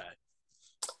guy.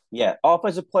 Yeah,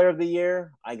 offensive player of the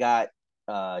year, I got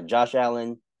Josh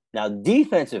Allen. Now,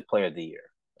 defensive player of the year,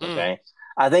 Mm. okay?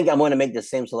 I think I'm going to make the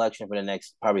same selection for the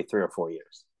next probably 3 or 4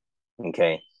 years.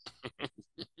 Okay.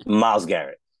 Myles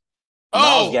Garrett.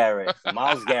 Myles Oh, Garrett.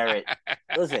 Myles Garrett.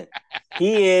 Listen,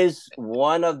 he is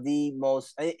one of the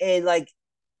most and like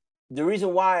the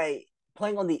reason why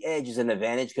playing on the edge is an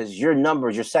advantage because your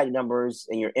numbers, your sack numbers,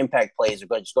 and your impact plays are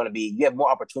just going to be you have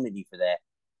more opportunity for that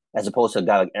as opposed to a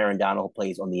guy like Aaron Donald who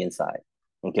plays on the inside.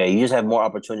 Okay, you just have more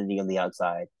opportunity on the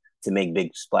outside to make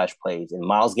big splash plays, and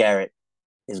Myles Garrett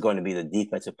is going to be the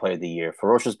defensive player of the year,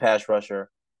 ferocious pass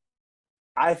rusher.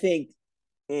 I think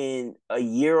in a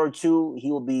year or two,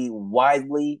 he will be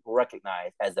widely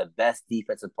recognized as the best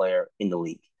defensive player in the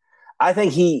league. I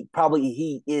think he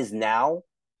is now,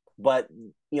 but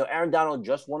Aaron Donald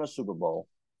just won a Super Bowl.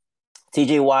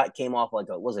 TJ Watt came off like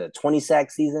a 20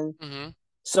 sack season. mm-hmm.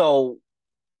 So,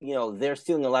 they're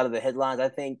stealing a lot of the headlines. I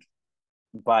think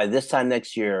by this time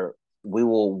next year, we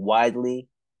will widely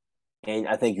and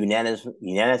I think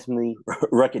unanimously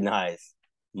recognize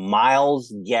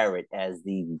Myles Garrett as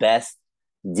the best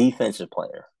defensive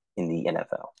player in the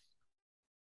NFL.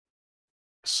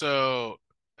 So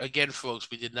again, folks,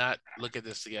 we did not look at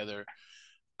this together.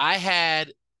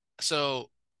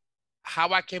 So how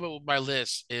I came up with my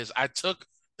list is I took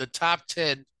the top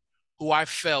 10 who I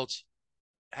felt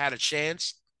had a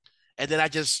chance, and then I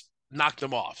just knocked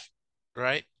them off,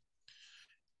 right?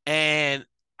 And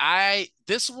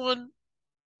this one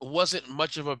wasn't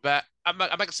much of a bad. I'm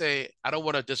not gonna say I don't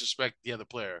want to disrespect the other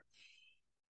player.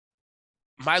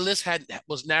 My list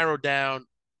was narrowed down.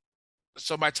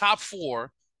 So my top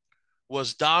four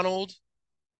was Donald,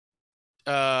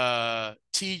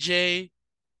 TJ,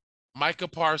 Micah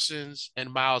Parsons,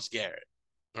 and Myles Garrett,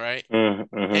 right?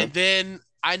 Mm-hmm. And then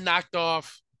I knocked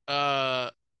off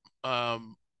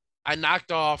um I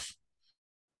knocked off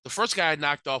the first guy I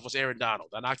knocked off was Aaron Donald.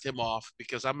 I knocked him off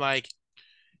because I'm like,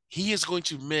 he is going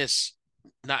to miss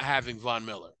not having Von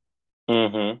Miller.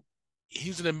 Mm-hmm.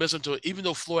 He's going to miss him to it, even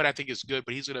though Floyd I think is good,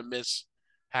 but he's going to miss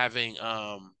having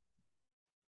not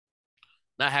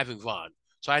having Von.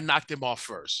 So I knocked him off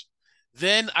first.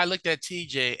 Then I looked at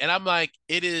TJ and I'm like,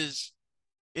 it is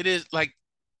like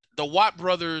the Watt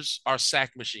brothers are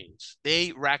sack machines.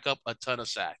 They rack up a ton of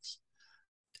sacks.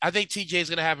 I think TJ is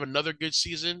going to have another good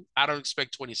season. I don't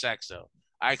expect 20 sacks though.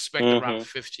 I expect around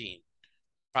 15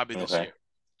 probably this year.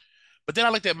 But then I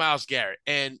looked at Myles Garrett,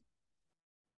 and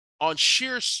on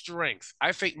sheer strength,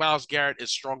 I think Myles Garrett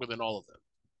is stronger than all of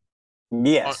them.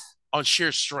 Yes. On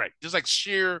sheer strength. Just like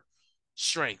sheer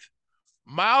strength.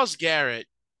 Myles Garrett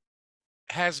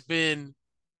has been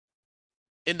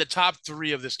in the top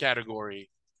 3 of this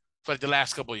category for like the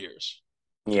last couple of years.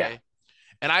 Okay? Yeah.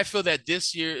 And I feel that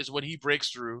this year is when he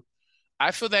breaks through. I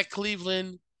feel that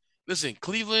Cleveland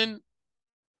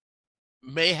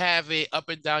may have a up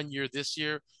and down year this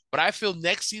year, but I feel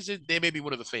next season they may be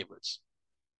one of the favorites.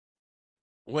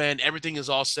 When everything is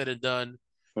all said and done,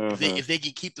 if they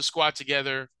can keep the squad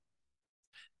together,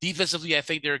 defensively, I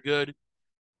think they're good.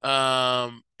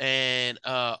 And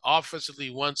offensively,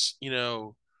 once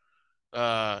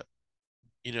Dirty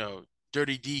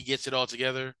D gets it all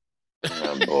together.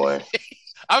 Oh boy.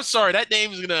 I'm sorry, that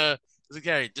name is gonna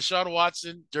carry Deshaun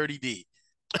Watson, Dirty D.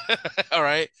 All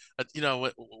right.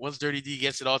 Once Dirty D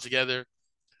gets it all together.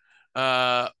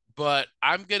 But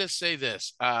I'm gonna say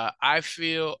this. I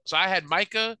feel so I had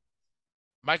Micah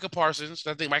Parsons.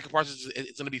 I think Micah Parsons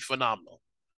is gonna be phenomenal.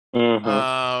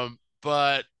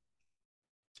 But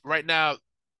right now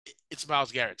it's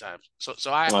Myles Garrett time.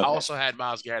 So I also had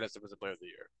Myles Garrett as the player of the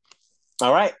year.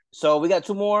 All right. So we got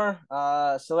 2 more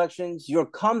selections. Your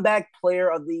comeback player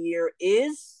of the year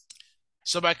is?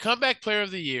 So my comeback player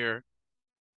of the year,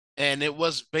 and it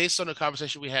was based on the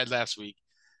conversation we had last week,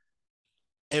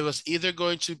 it was either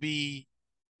going to be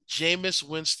Jameis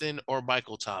Winston or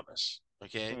Michael Thomas.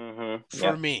 Okay.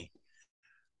 For me.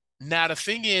 Now, the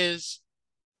thing is,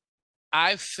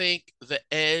 I think the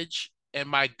edge and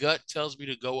my gut tells me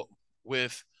to go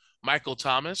with Michael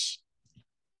Thomas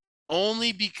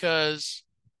only because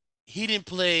he didn't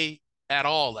play at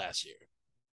all last year.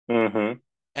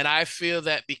 And I feel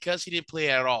that because he didn't play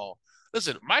at all,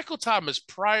 listen, Michael Thomas,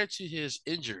 prior to his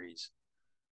injuries,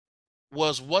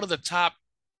 was one of the top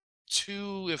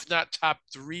 2, if not top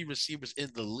 3 receivers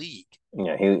in the league.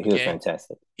 Yeah, he was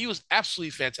fantastic. He was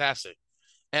absolutely fantastic.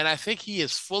 And I think he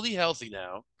is fully healthy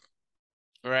now.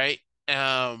 Right?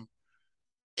 I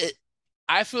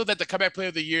feel that the comeback player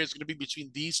of the year is going to be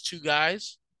between these 2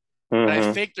 guys. And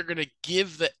I think they're going to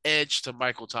give the edge to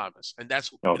Michael Thomas. And that's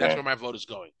where my vote is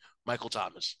going. Michael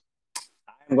Thomas.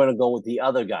 I'm going to go with the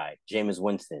other guy, Jameis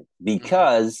Winston,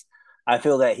 because I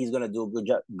feel that he's going to do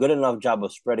a good enough job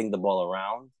of spreading the ball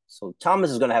around. So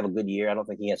Thomas is going to have a good year. I don't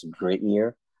think he has a great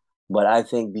year, but I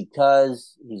think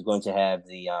because he's going to have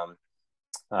the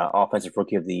offensive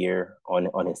rookie of the year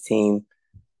on his team,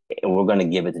 we're going to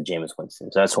give it to Jameis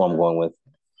Winston. So that's who I'm going with.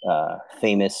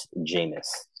 Famous Jameis.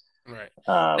 Right.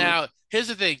 Now, here's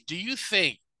the thing. Do you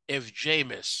think if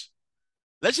Jameis,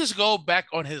 let's just go back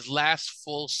on his last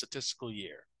full statistical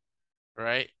year,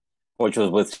 right? Which was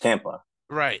with Tampa.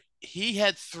 Right. He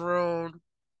had thrown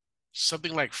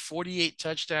something like 48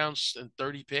 touchdowns and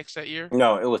 30 picks that year.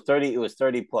 No, it was 30. It was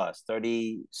 30 plus,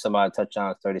 30 some odd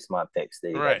touchdowns, 30 some odd picks that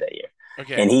he had that year.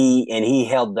 Okay. And he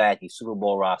held back the Super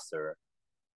Bowl roster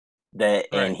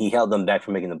and he held them back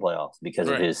from making the playoffs because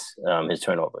of his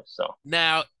turnovers. So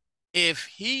now, if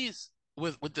he's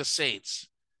with the Saints,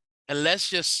 and let's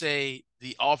just say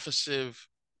the offensive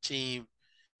team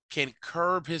can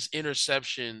curb his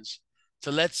interceptions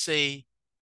to, let's say,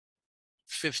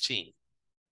 15.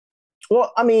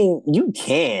 Well, I mean, you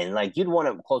can. Like, you'd want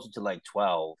it closer to like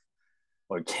 12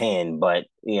 or 10, but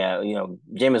yeah,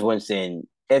 Jameis Winston,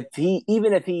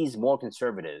 even if he's more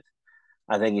conservative,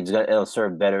 I think it'll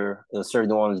serve better. It'll serve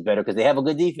New Orleans better because they have a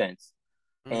good defense.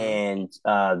 And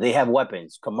they have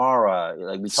weapons. Kamara,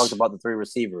 like we talked about the three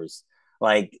receivers.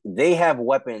 Like, they have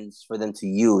weapons for them to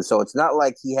use. So it's not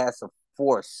like he has to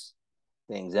force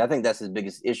things. I think that's his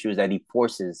biggest issue, is that he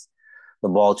forces the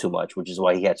ball too much, which is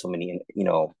why he had so many,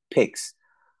 picks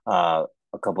a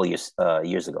couple of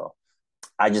years ago.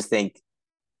 I just think,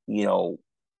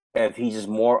 if he's just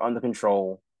more under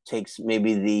control, takes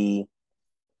maybe the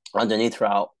underneath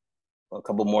route a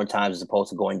couple more times as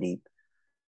opposed to going deep,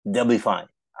 they'll be fine.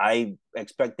 I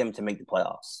expect them to make the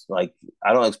playoffs. Like,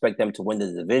 I don't expect them to win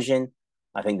the division.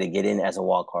 I think they get in as a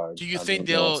wild card. Do you think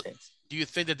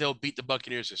that they'll beat the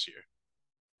Buccaneers this year?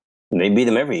 They beat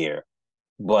them every year.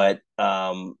 But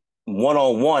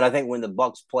one-on-one, I think when the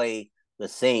Bucs play the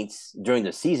Saints during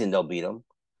the season, they'll beat them.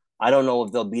 I don't know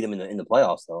if they'll beat them in the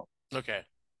playoffs though. Okay.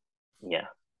 Yeah.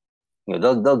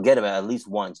 They'll get them at least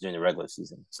once during the regular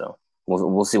season. So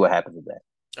we'll see what happens with that.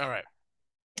 All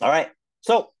right.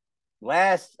 So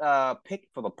last pick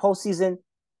for the postseason,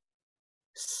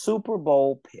 Super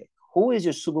Bowl pick. Who is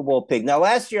your Super Bowl pick? Now,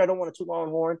 last year, I don't want to toot my own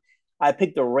horn. I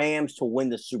picked the Rams to win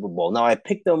the Super Bowl. Now, I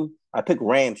picked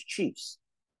Rams Chiefs,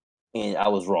 and I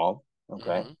was wrong,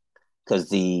 okay, because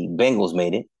the Bengals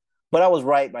made it. But I was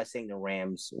right by saying the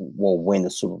Rams will win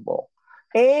the Super Bowl.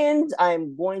 And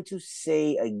I'm going to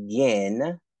say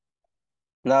again,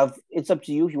 now it's up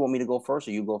to you if you want me to go first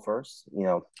or you go first.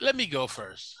 Let me go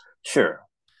first. Sure.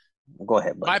 Go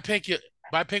ahead, buddy.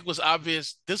 My pick was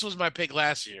obvious. This was my pick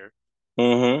last year.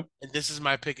 And this is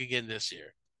my pick again this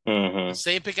year. The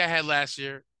same pick I had last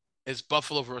year is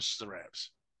Buffalo versus the Rams.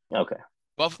 Okay.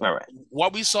 All right.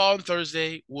 What we saw on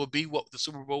Thursday will be what the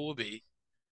Super Bowl will be,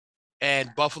 and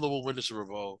Buffalo will win the Super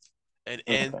Bowl and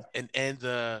end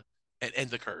the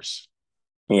curse.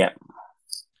 Yeah.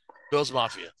 Bills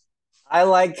Mafia. I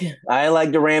like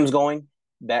the Rams going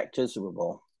back to the Super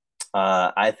Bowl.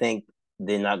 I think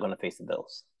they're not going to face the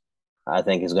Bills. I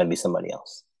think it's going to be somebody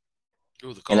else.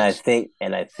 Ooh, and I think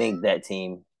that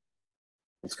team,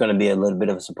 it's going to be a little bit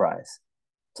of a surprise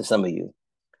to some of you.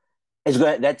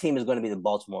 That team is going to be the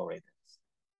Baltimore Ravens.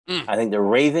 I think the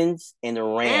Ravens and the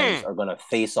Rams are going to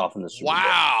face off in the Super Bowl.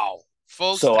 Wow,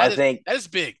 folks! So I think that is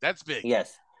big. That's big.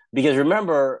 Yes, because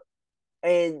remember,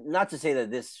 and not to say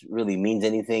that this really means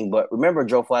anything, but remember,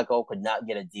 Joe Flacco could not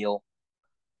get a deal.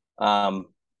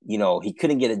 He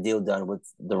couldn't get a deal done with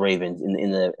the Ravens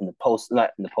in the postseason,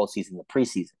 the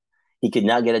preseason. He could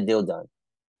not get a deal done.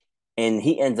 And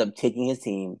he ends up taking his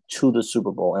team to the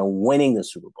Super Bowl and winning the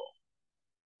Super Bowl.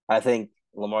 I think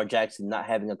Lamar Jackson not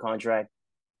having a contract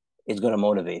is going to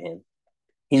motivate him.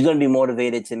 He's going to be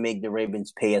motivated to make the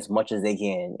Ravens pay as much as they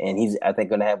can. And he's, I think,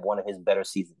 going to have one of his better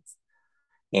seasons.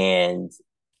 And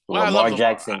Lamar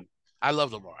Jackson. I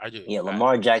love Lamar. I do. Yeah,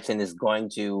 Lamar Jackson is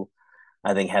going to,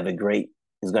 I think, have a great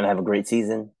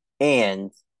season.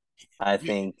 And I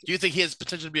think. Do you think he has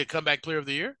potential to be a comeback player of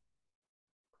the year?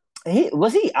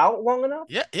 Was he out long enough?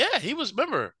 Yeah, he was.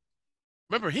 Remember,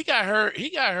 he got hurt. He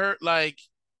got hurt like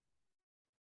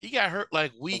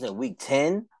week. Was it week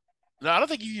 10? No, I don't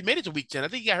think he made it to week 10. I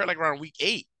think he got hurt like around week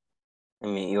 8. I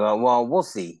mean, well, we'll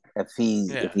see if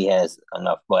he has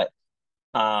enough. But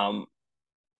I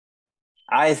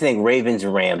think Ravens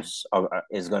and Rams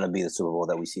is going to be the Super Bowl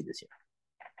that we see this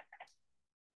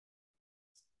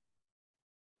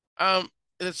year.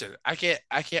 Listen, I can't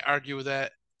argue with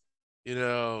that.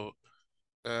 I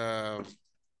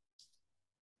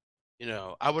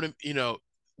wouldn't.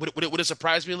 Would it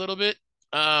surprise me a little bit?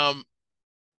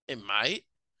 It might.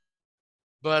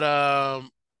 But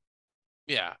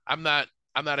yeah, I'm not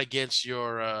against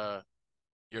your My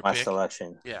pick.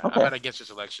 selection. Yeah, I'm Okay. not against your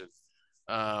selection.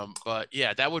 But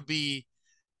yeah, that would be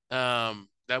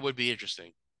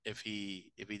interesting if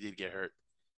he did get hurt.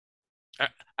 I,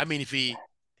 I mean, if he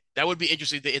that would be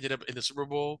interesting if they ended up in the Super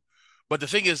Bowl. But the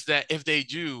thing is that if they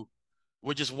do,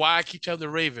 which is why I keep telling the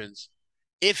Ravens,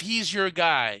 if he's your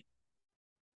guy,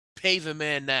 pay the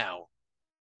man now.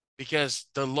 Because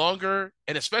the longer,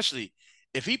 and especially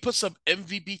if he puts up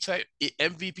MVP type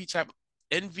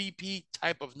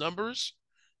of numbers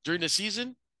during the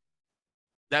season,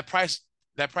 that price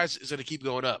that price is going to keep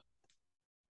going up.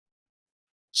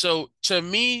 So to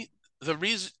me, the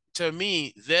reason to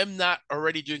me them not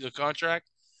already doing a contract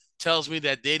tells me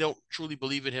that they don't truly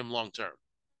believe in him long term.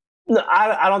 No,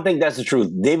 I don't think that's the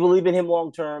truth. They believe in him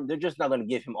long term. They're just not going to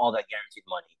give him all that guaranteed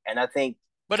money. And I think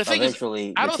But the thing is,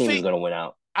 eventually I the don't team is think going to win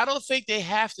out. I don't think they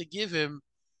have to give him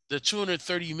the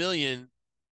 230 million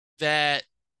that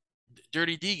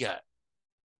Dirty D got.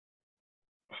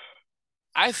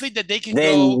 I think that they can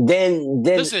go. Then,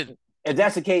 Listen, if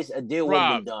that's the case, a deal would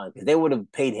have Rob. been done because they would have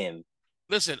paid him.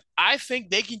 Listen, I think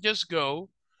they can just go.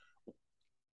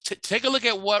 Take a look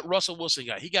at what Russell Wilson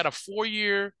got. He got a 4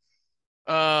 year,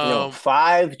 No, um,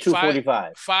 5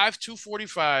 245.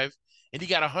 245, and he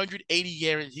got 180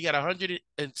 guaranteed. He got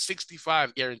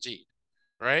 165 guaranteed,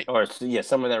 right? Or yeah,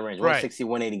 somewhere in that range. Right. 160,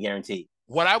 180 guaranteed.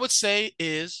 What I would say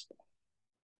is,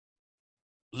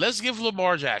 let's give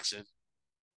Lamar Jackson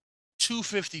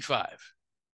 255,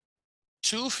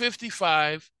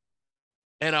 255,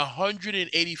 and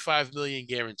 185 million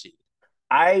guaranteed.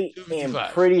 I'm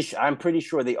pretty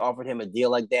sure they offered him a deal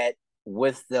like that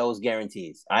with those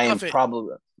guarantees. I'm pretty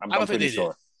sure. I don't think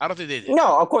they did.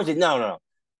 No, of course no.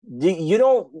 You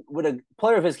don't, with a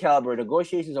player of his caliber,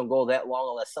 negotiations don't go that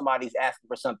long unless somebody's asking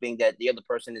for something that the other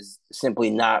person is simply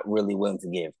not really willing to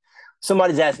give.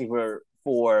 Somebody's asking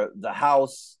for the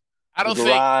house, I don't the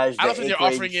garage, think. I don't think they're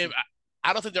offering acreage. him.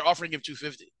 I don't think they're offering him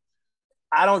 250.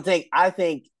 I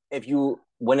think if you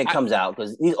when it comes out,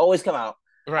 because these always come out,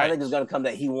 Right. I think it's going to come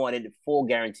that he wanted full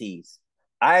guarantees.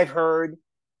 I've heard,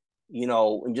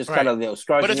 and just kind of But the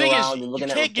scratching thing around is, and looking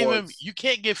you at can't give him. reports. You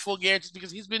can't give full guarantees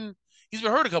because he's been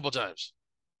hurt a couple of times.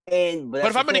 But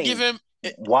if I'm going to give him,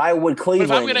 why would Cleveland?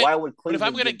 But if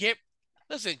I'm going to get,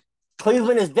 listen,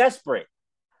 Cleveland is desperate.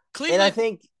 Cleveland, and I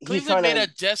think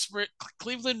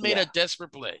Cleveland made a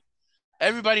desperate play.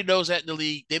 Everybody knows that in the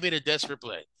league. They made a desperate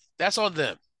play. That's on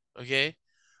them. Okay.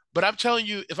 But I'm telling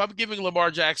you, if I'm giving Lamar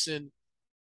Jackson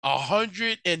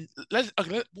 100 and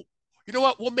you know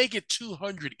what? We'll make it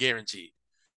 200 guaranteed.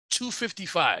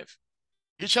 255.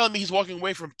 You're telling me he's walking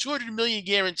away from 200 million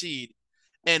guaranteed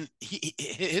and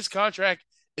his contract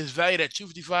is valued at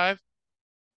 255?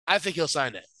 I think he'll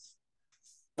sign that.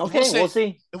 Okay, we'll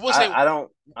see. We'll say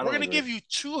we're going to give you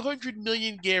 200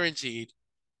 million guaranteed.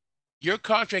 Your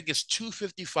contract is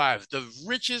 255, the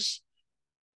richest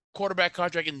quarterback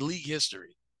contract in league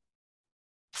history.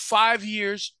 5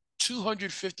 years,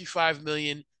 255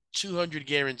 million, 200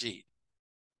 guaranteed.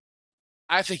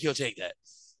 I think he'll take that.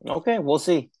 Okay, we'll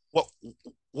see.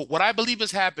 What I believe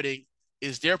is happening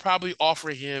is they're probably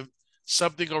offering him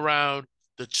something around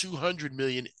the 200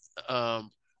 million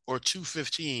or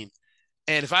 215.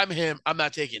 And if I'm him, I'm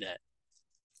not taking that.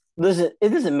 Listen, it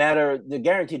doesn't matter. The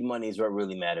guaranteed money is what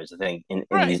really matters, I think, in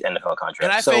these NFL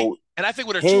contracts. And I think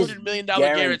with a $200 million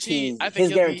guarantee, I think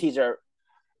his guarantees are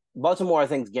Baltimore. I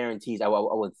think guarantees I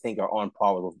would think are on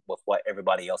par with what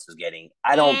everybody else is getting.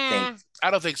 I don't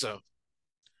think so.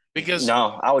 Because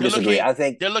no, I would disagree. I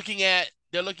think they're looking at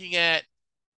you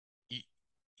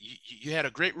had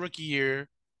a great rookie year,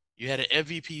 you had an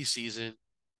MVP season,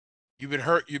 you've been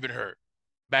hurt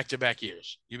back-to-back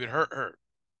years. You've been hurt,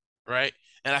 right?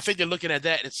 And I think they're looking at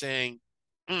that and saying,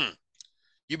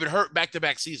 you've been hurt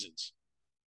back-to-back seasons.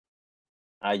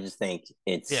 I just think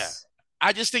it's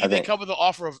I just think if they come with an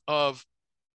offer of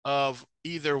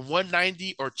either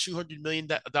 190 or $200 million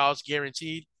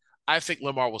guaranteed, I think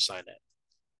Lamar will sign that.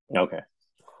 Okay.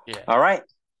 Yeah. All right.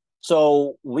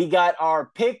 So we got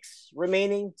our picks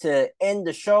remaining to end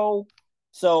the show.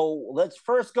 So let's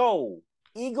first go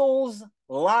Eagles,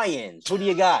 Lions. Who do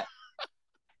you got?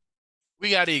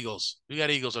 We got Eagles. We got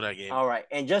Eagles on that game. All right.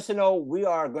 And just to know, we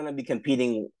are going to be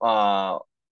competing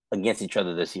against each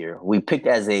other this year. We picked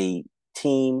as a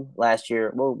team last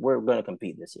year. We're going to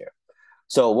compete this year.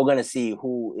 So we're going to see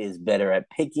who is better at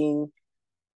picking.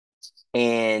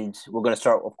 And we're going to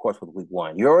start, of course, with week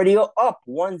one. You're already up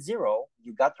 1-0.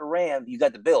 You got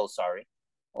the Bills,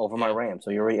 over my Rams.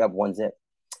 So you're already up 1-0.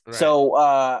 Right.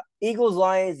 So Eagles,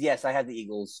 Lions, yes, I have the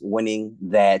Eagles winning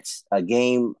that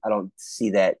game. I don't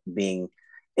see that being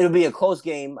It'll be a close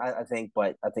game, I think,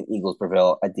 but I think Eagles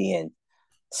prevail at the end.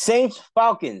 Saints,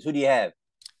 Falcons. Who do you have?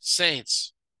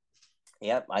 Saints.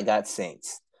 Yep, I got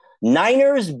Saints.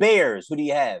 Niners, Bears. Who do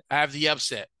you have? I have the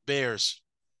upset. Bears.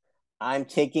 I'm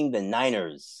taking the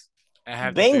Niners. I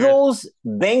have Bengals,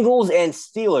 Bengals, and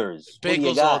Steelers.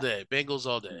 Bengals all day. Bengals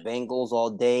all day. Bengals all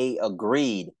day.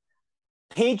 Agreed.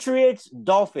 Patriots,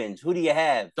 Dolphins. Who do you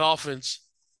have? Dolphins.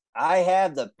 I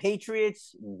have the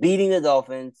Patriots beating the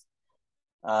Dolphins.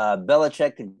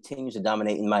 Belichick continues to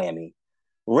dominate in Miami.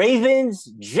 Ravens,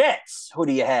 Jets. Who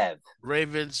do you have?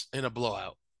 Ravens in a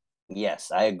blowout.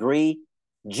 Yes, I agree.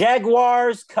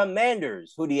 Jaguars,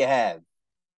 Commanders. Who do you have?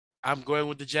 I'm going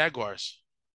with the Jaguars.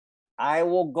 I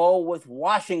will go with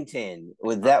Washington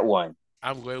with that one.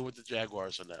 I'm going with the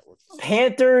Jaguars on that one.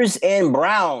 Panthers and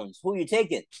Browns. Who are you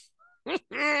taking?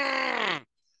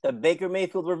 The Baker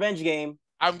Mayfield revenge game.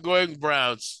 I'm going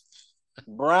Browns.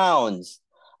 Browns.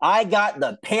 I got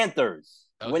the Panthers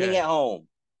winning at home.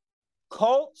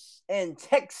 Colts and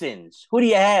Texans. Who do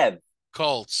you have?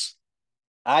 Colts.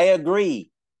 I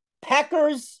agree.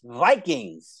 Packers,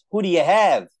 Vikings. Who do you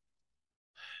have?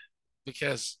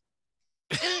 Because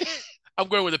I'm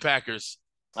going with the Packers.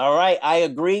 All right. I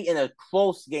agree in a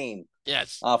close game.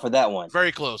 Yes. For that one.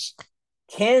 Very close.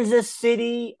 Kansas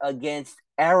City against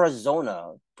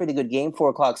Arizona. Pretty good game,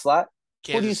 4:00 slot.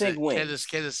 Who do you think wins?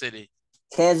 Kansas City.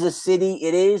 Kansas City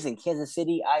it is, and Kansas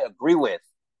City I agree with.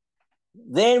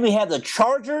 Then we have the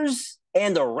Chargers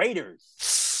and the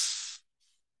Raiders.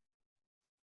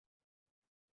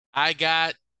 I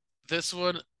got this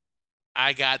one.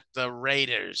 I got the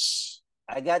Raiders.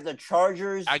 I got the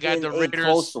Chargers. I got the Raiders.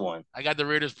 Close one. I got the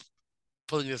Raiders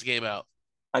pulling this game out.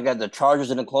 I got the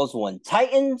Chargers in a close one.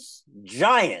 Titans,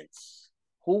 Giants.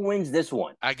 Who wins this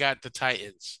one? I got the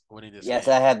Titans winning this game. Yes,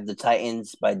 I have the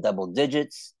Titans by double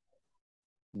digits.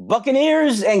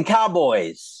 Buccaneers and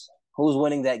Cowboys. Who's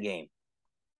winning that game?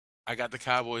 I got the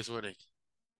Cowboys winning.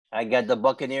 I got the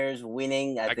Buccaneers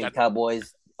winning. I think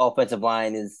Cowboys offensive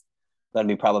line is going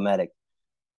to be problematic.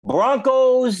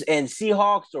 Broncos and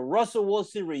Seahawks, the Russell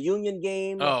Wilson reunion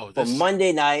game for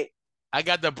Monday night. I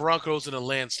got the Broncos in a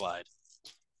landslide.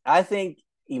 I think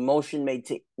emotion may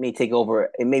take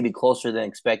over. It may be closer than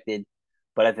expected,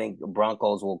 but I think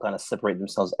Broncos will kind of separate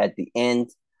themselves at the end.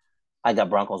 I got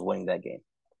Broncos winning that game.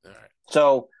 All right.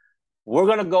 So we're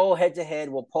going to go head-to-head.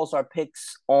 We'll post our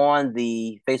picks on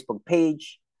the Facebook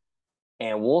page,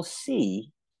 and we'll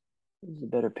see who's a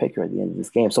better picker at the end of this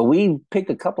game. So we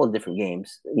picked a couple of different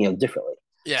games, differently.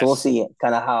 Yes. So we'll see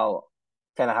kind of how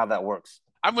that works.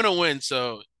 I'm going to win,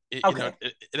 so it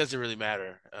doesn't really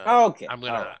matter. Okay. I'm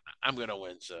gonna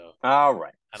win. So all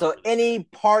right. So any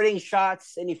parting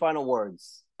shots? Any final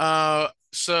words?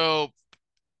 So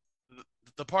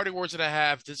the parting words that I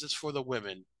have. This is for the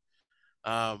women.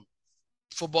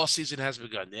 Football season has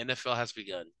begun. The NFL has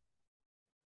begun.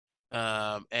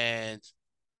 And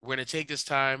we're gonna take this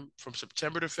time from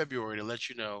September to February to let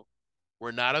you know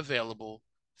we're not available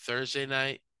Thursday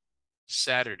night,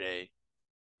 Saturday,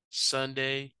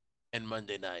 Sunday, and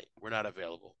Monday night. We're not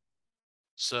available.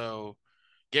 So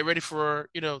get ready for,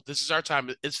 this is our time.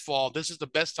 It's fall. This is the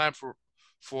best time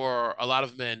for a lot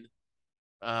of men.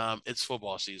 It's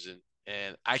football season,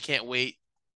 and I can't wait.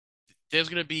 There's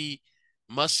going to be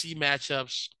must-see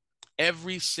matchups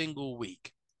every single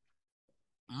week.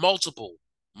 Multiple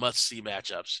must-see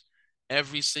matchups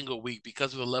every single week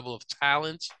because of the level of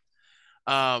talent.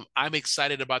 I'm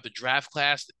excited about the draft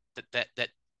class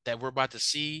that we're about to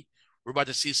see. We're about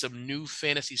to see some new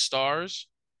fantasy stars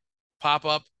pop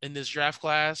up in this draft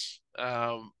class.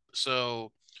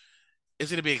 So it's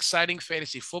going to be exciting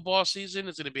fantasy football season.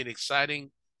 It's going to be an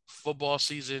exciting football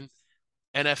season,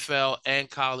 NFL and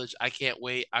college. I can't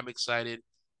wait. I'm excited.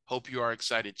 Hope you are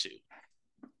excited too.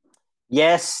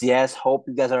 Yes. Hope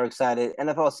you guys are excited.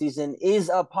 NFL season is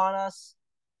upon us.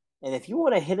 And if you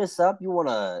want to hit us up, you want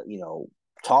to,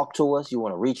 talk to us, you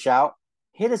want to reach out,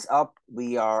 hit us up.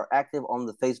 We are active on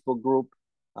the Facebook group,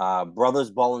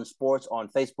 Brothers Ballin Sports on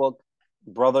Facebook,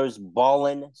 Brothers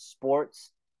Ballin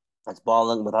Sports. That's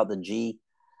Ballin without the G.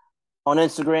 On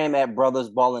Instagram at Brothers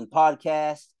Ballin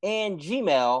Podcast, and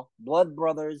Gmail,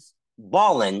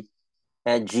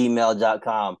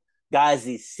 bloodbrothersballin@gmail.com. Guys,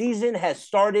 the season has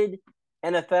started.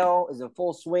 NFL is in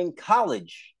full swing.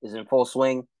 College is in full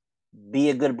swing. Be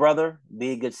a good brother.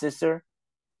 Be a good sister.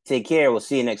 Take care. We'll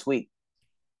see you next week.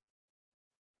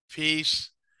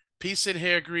 Peace and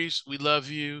hair grease. We love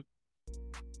you.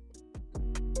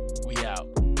 We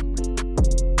out.